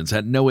rental options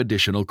at no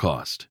additional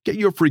cost. Get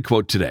your free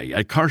quote today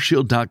at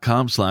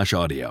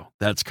carshield.com/audio.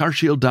 That's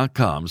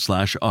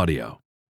carshield.com/audio.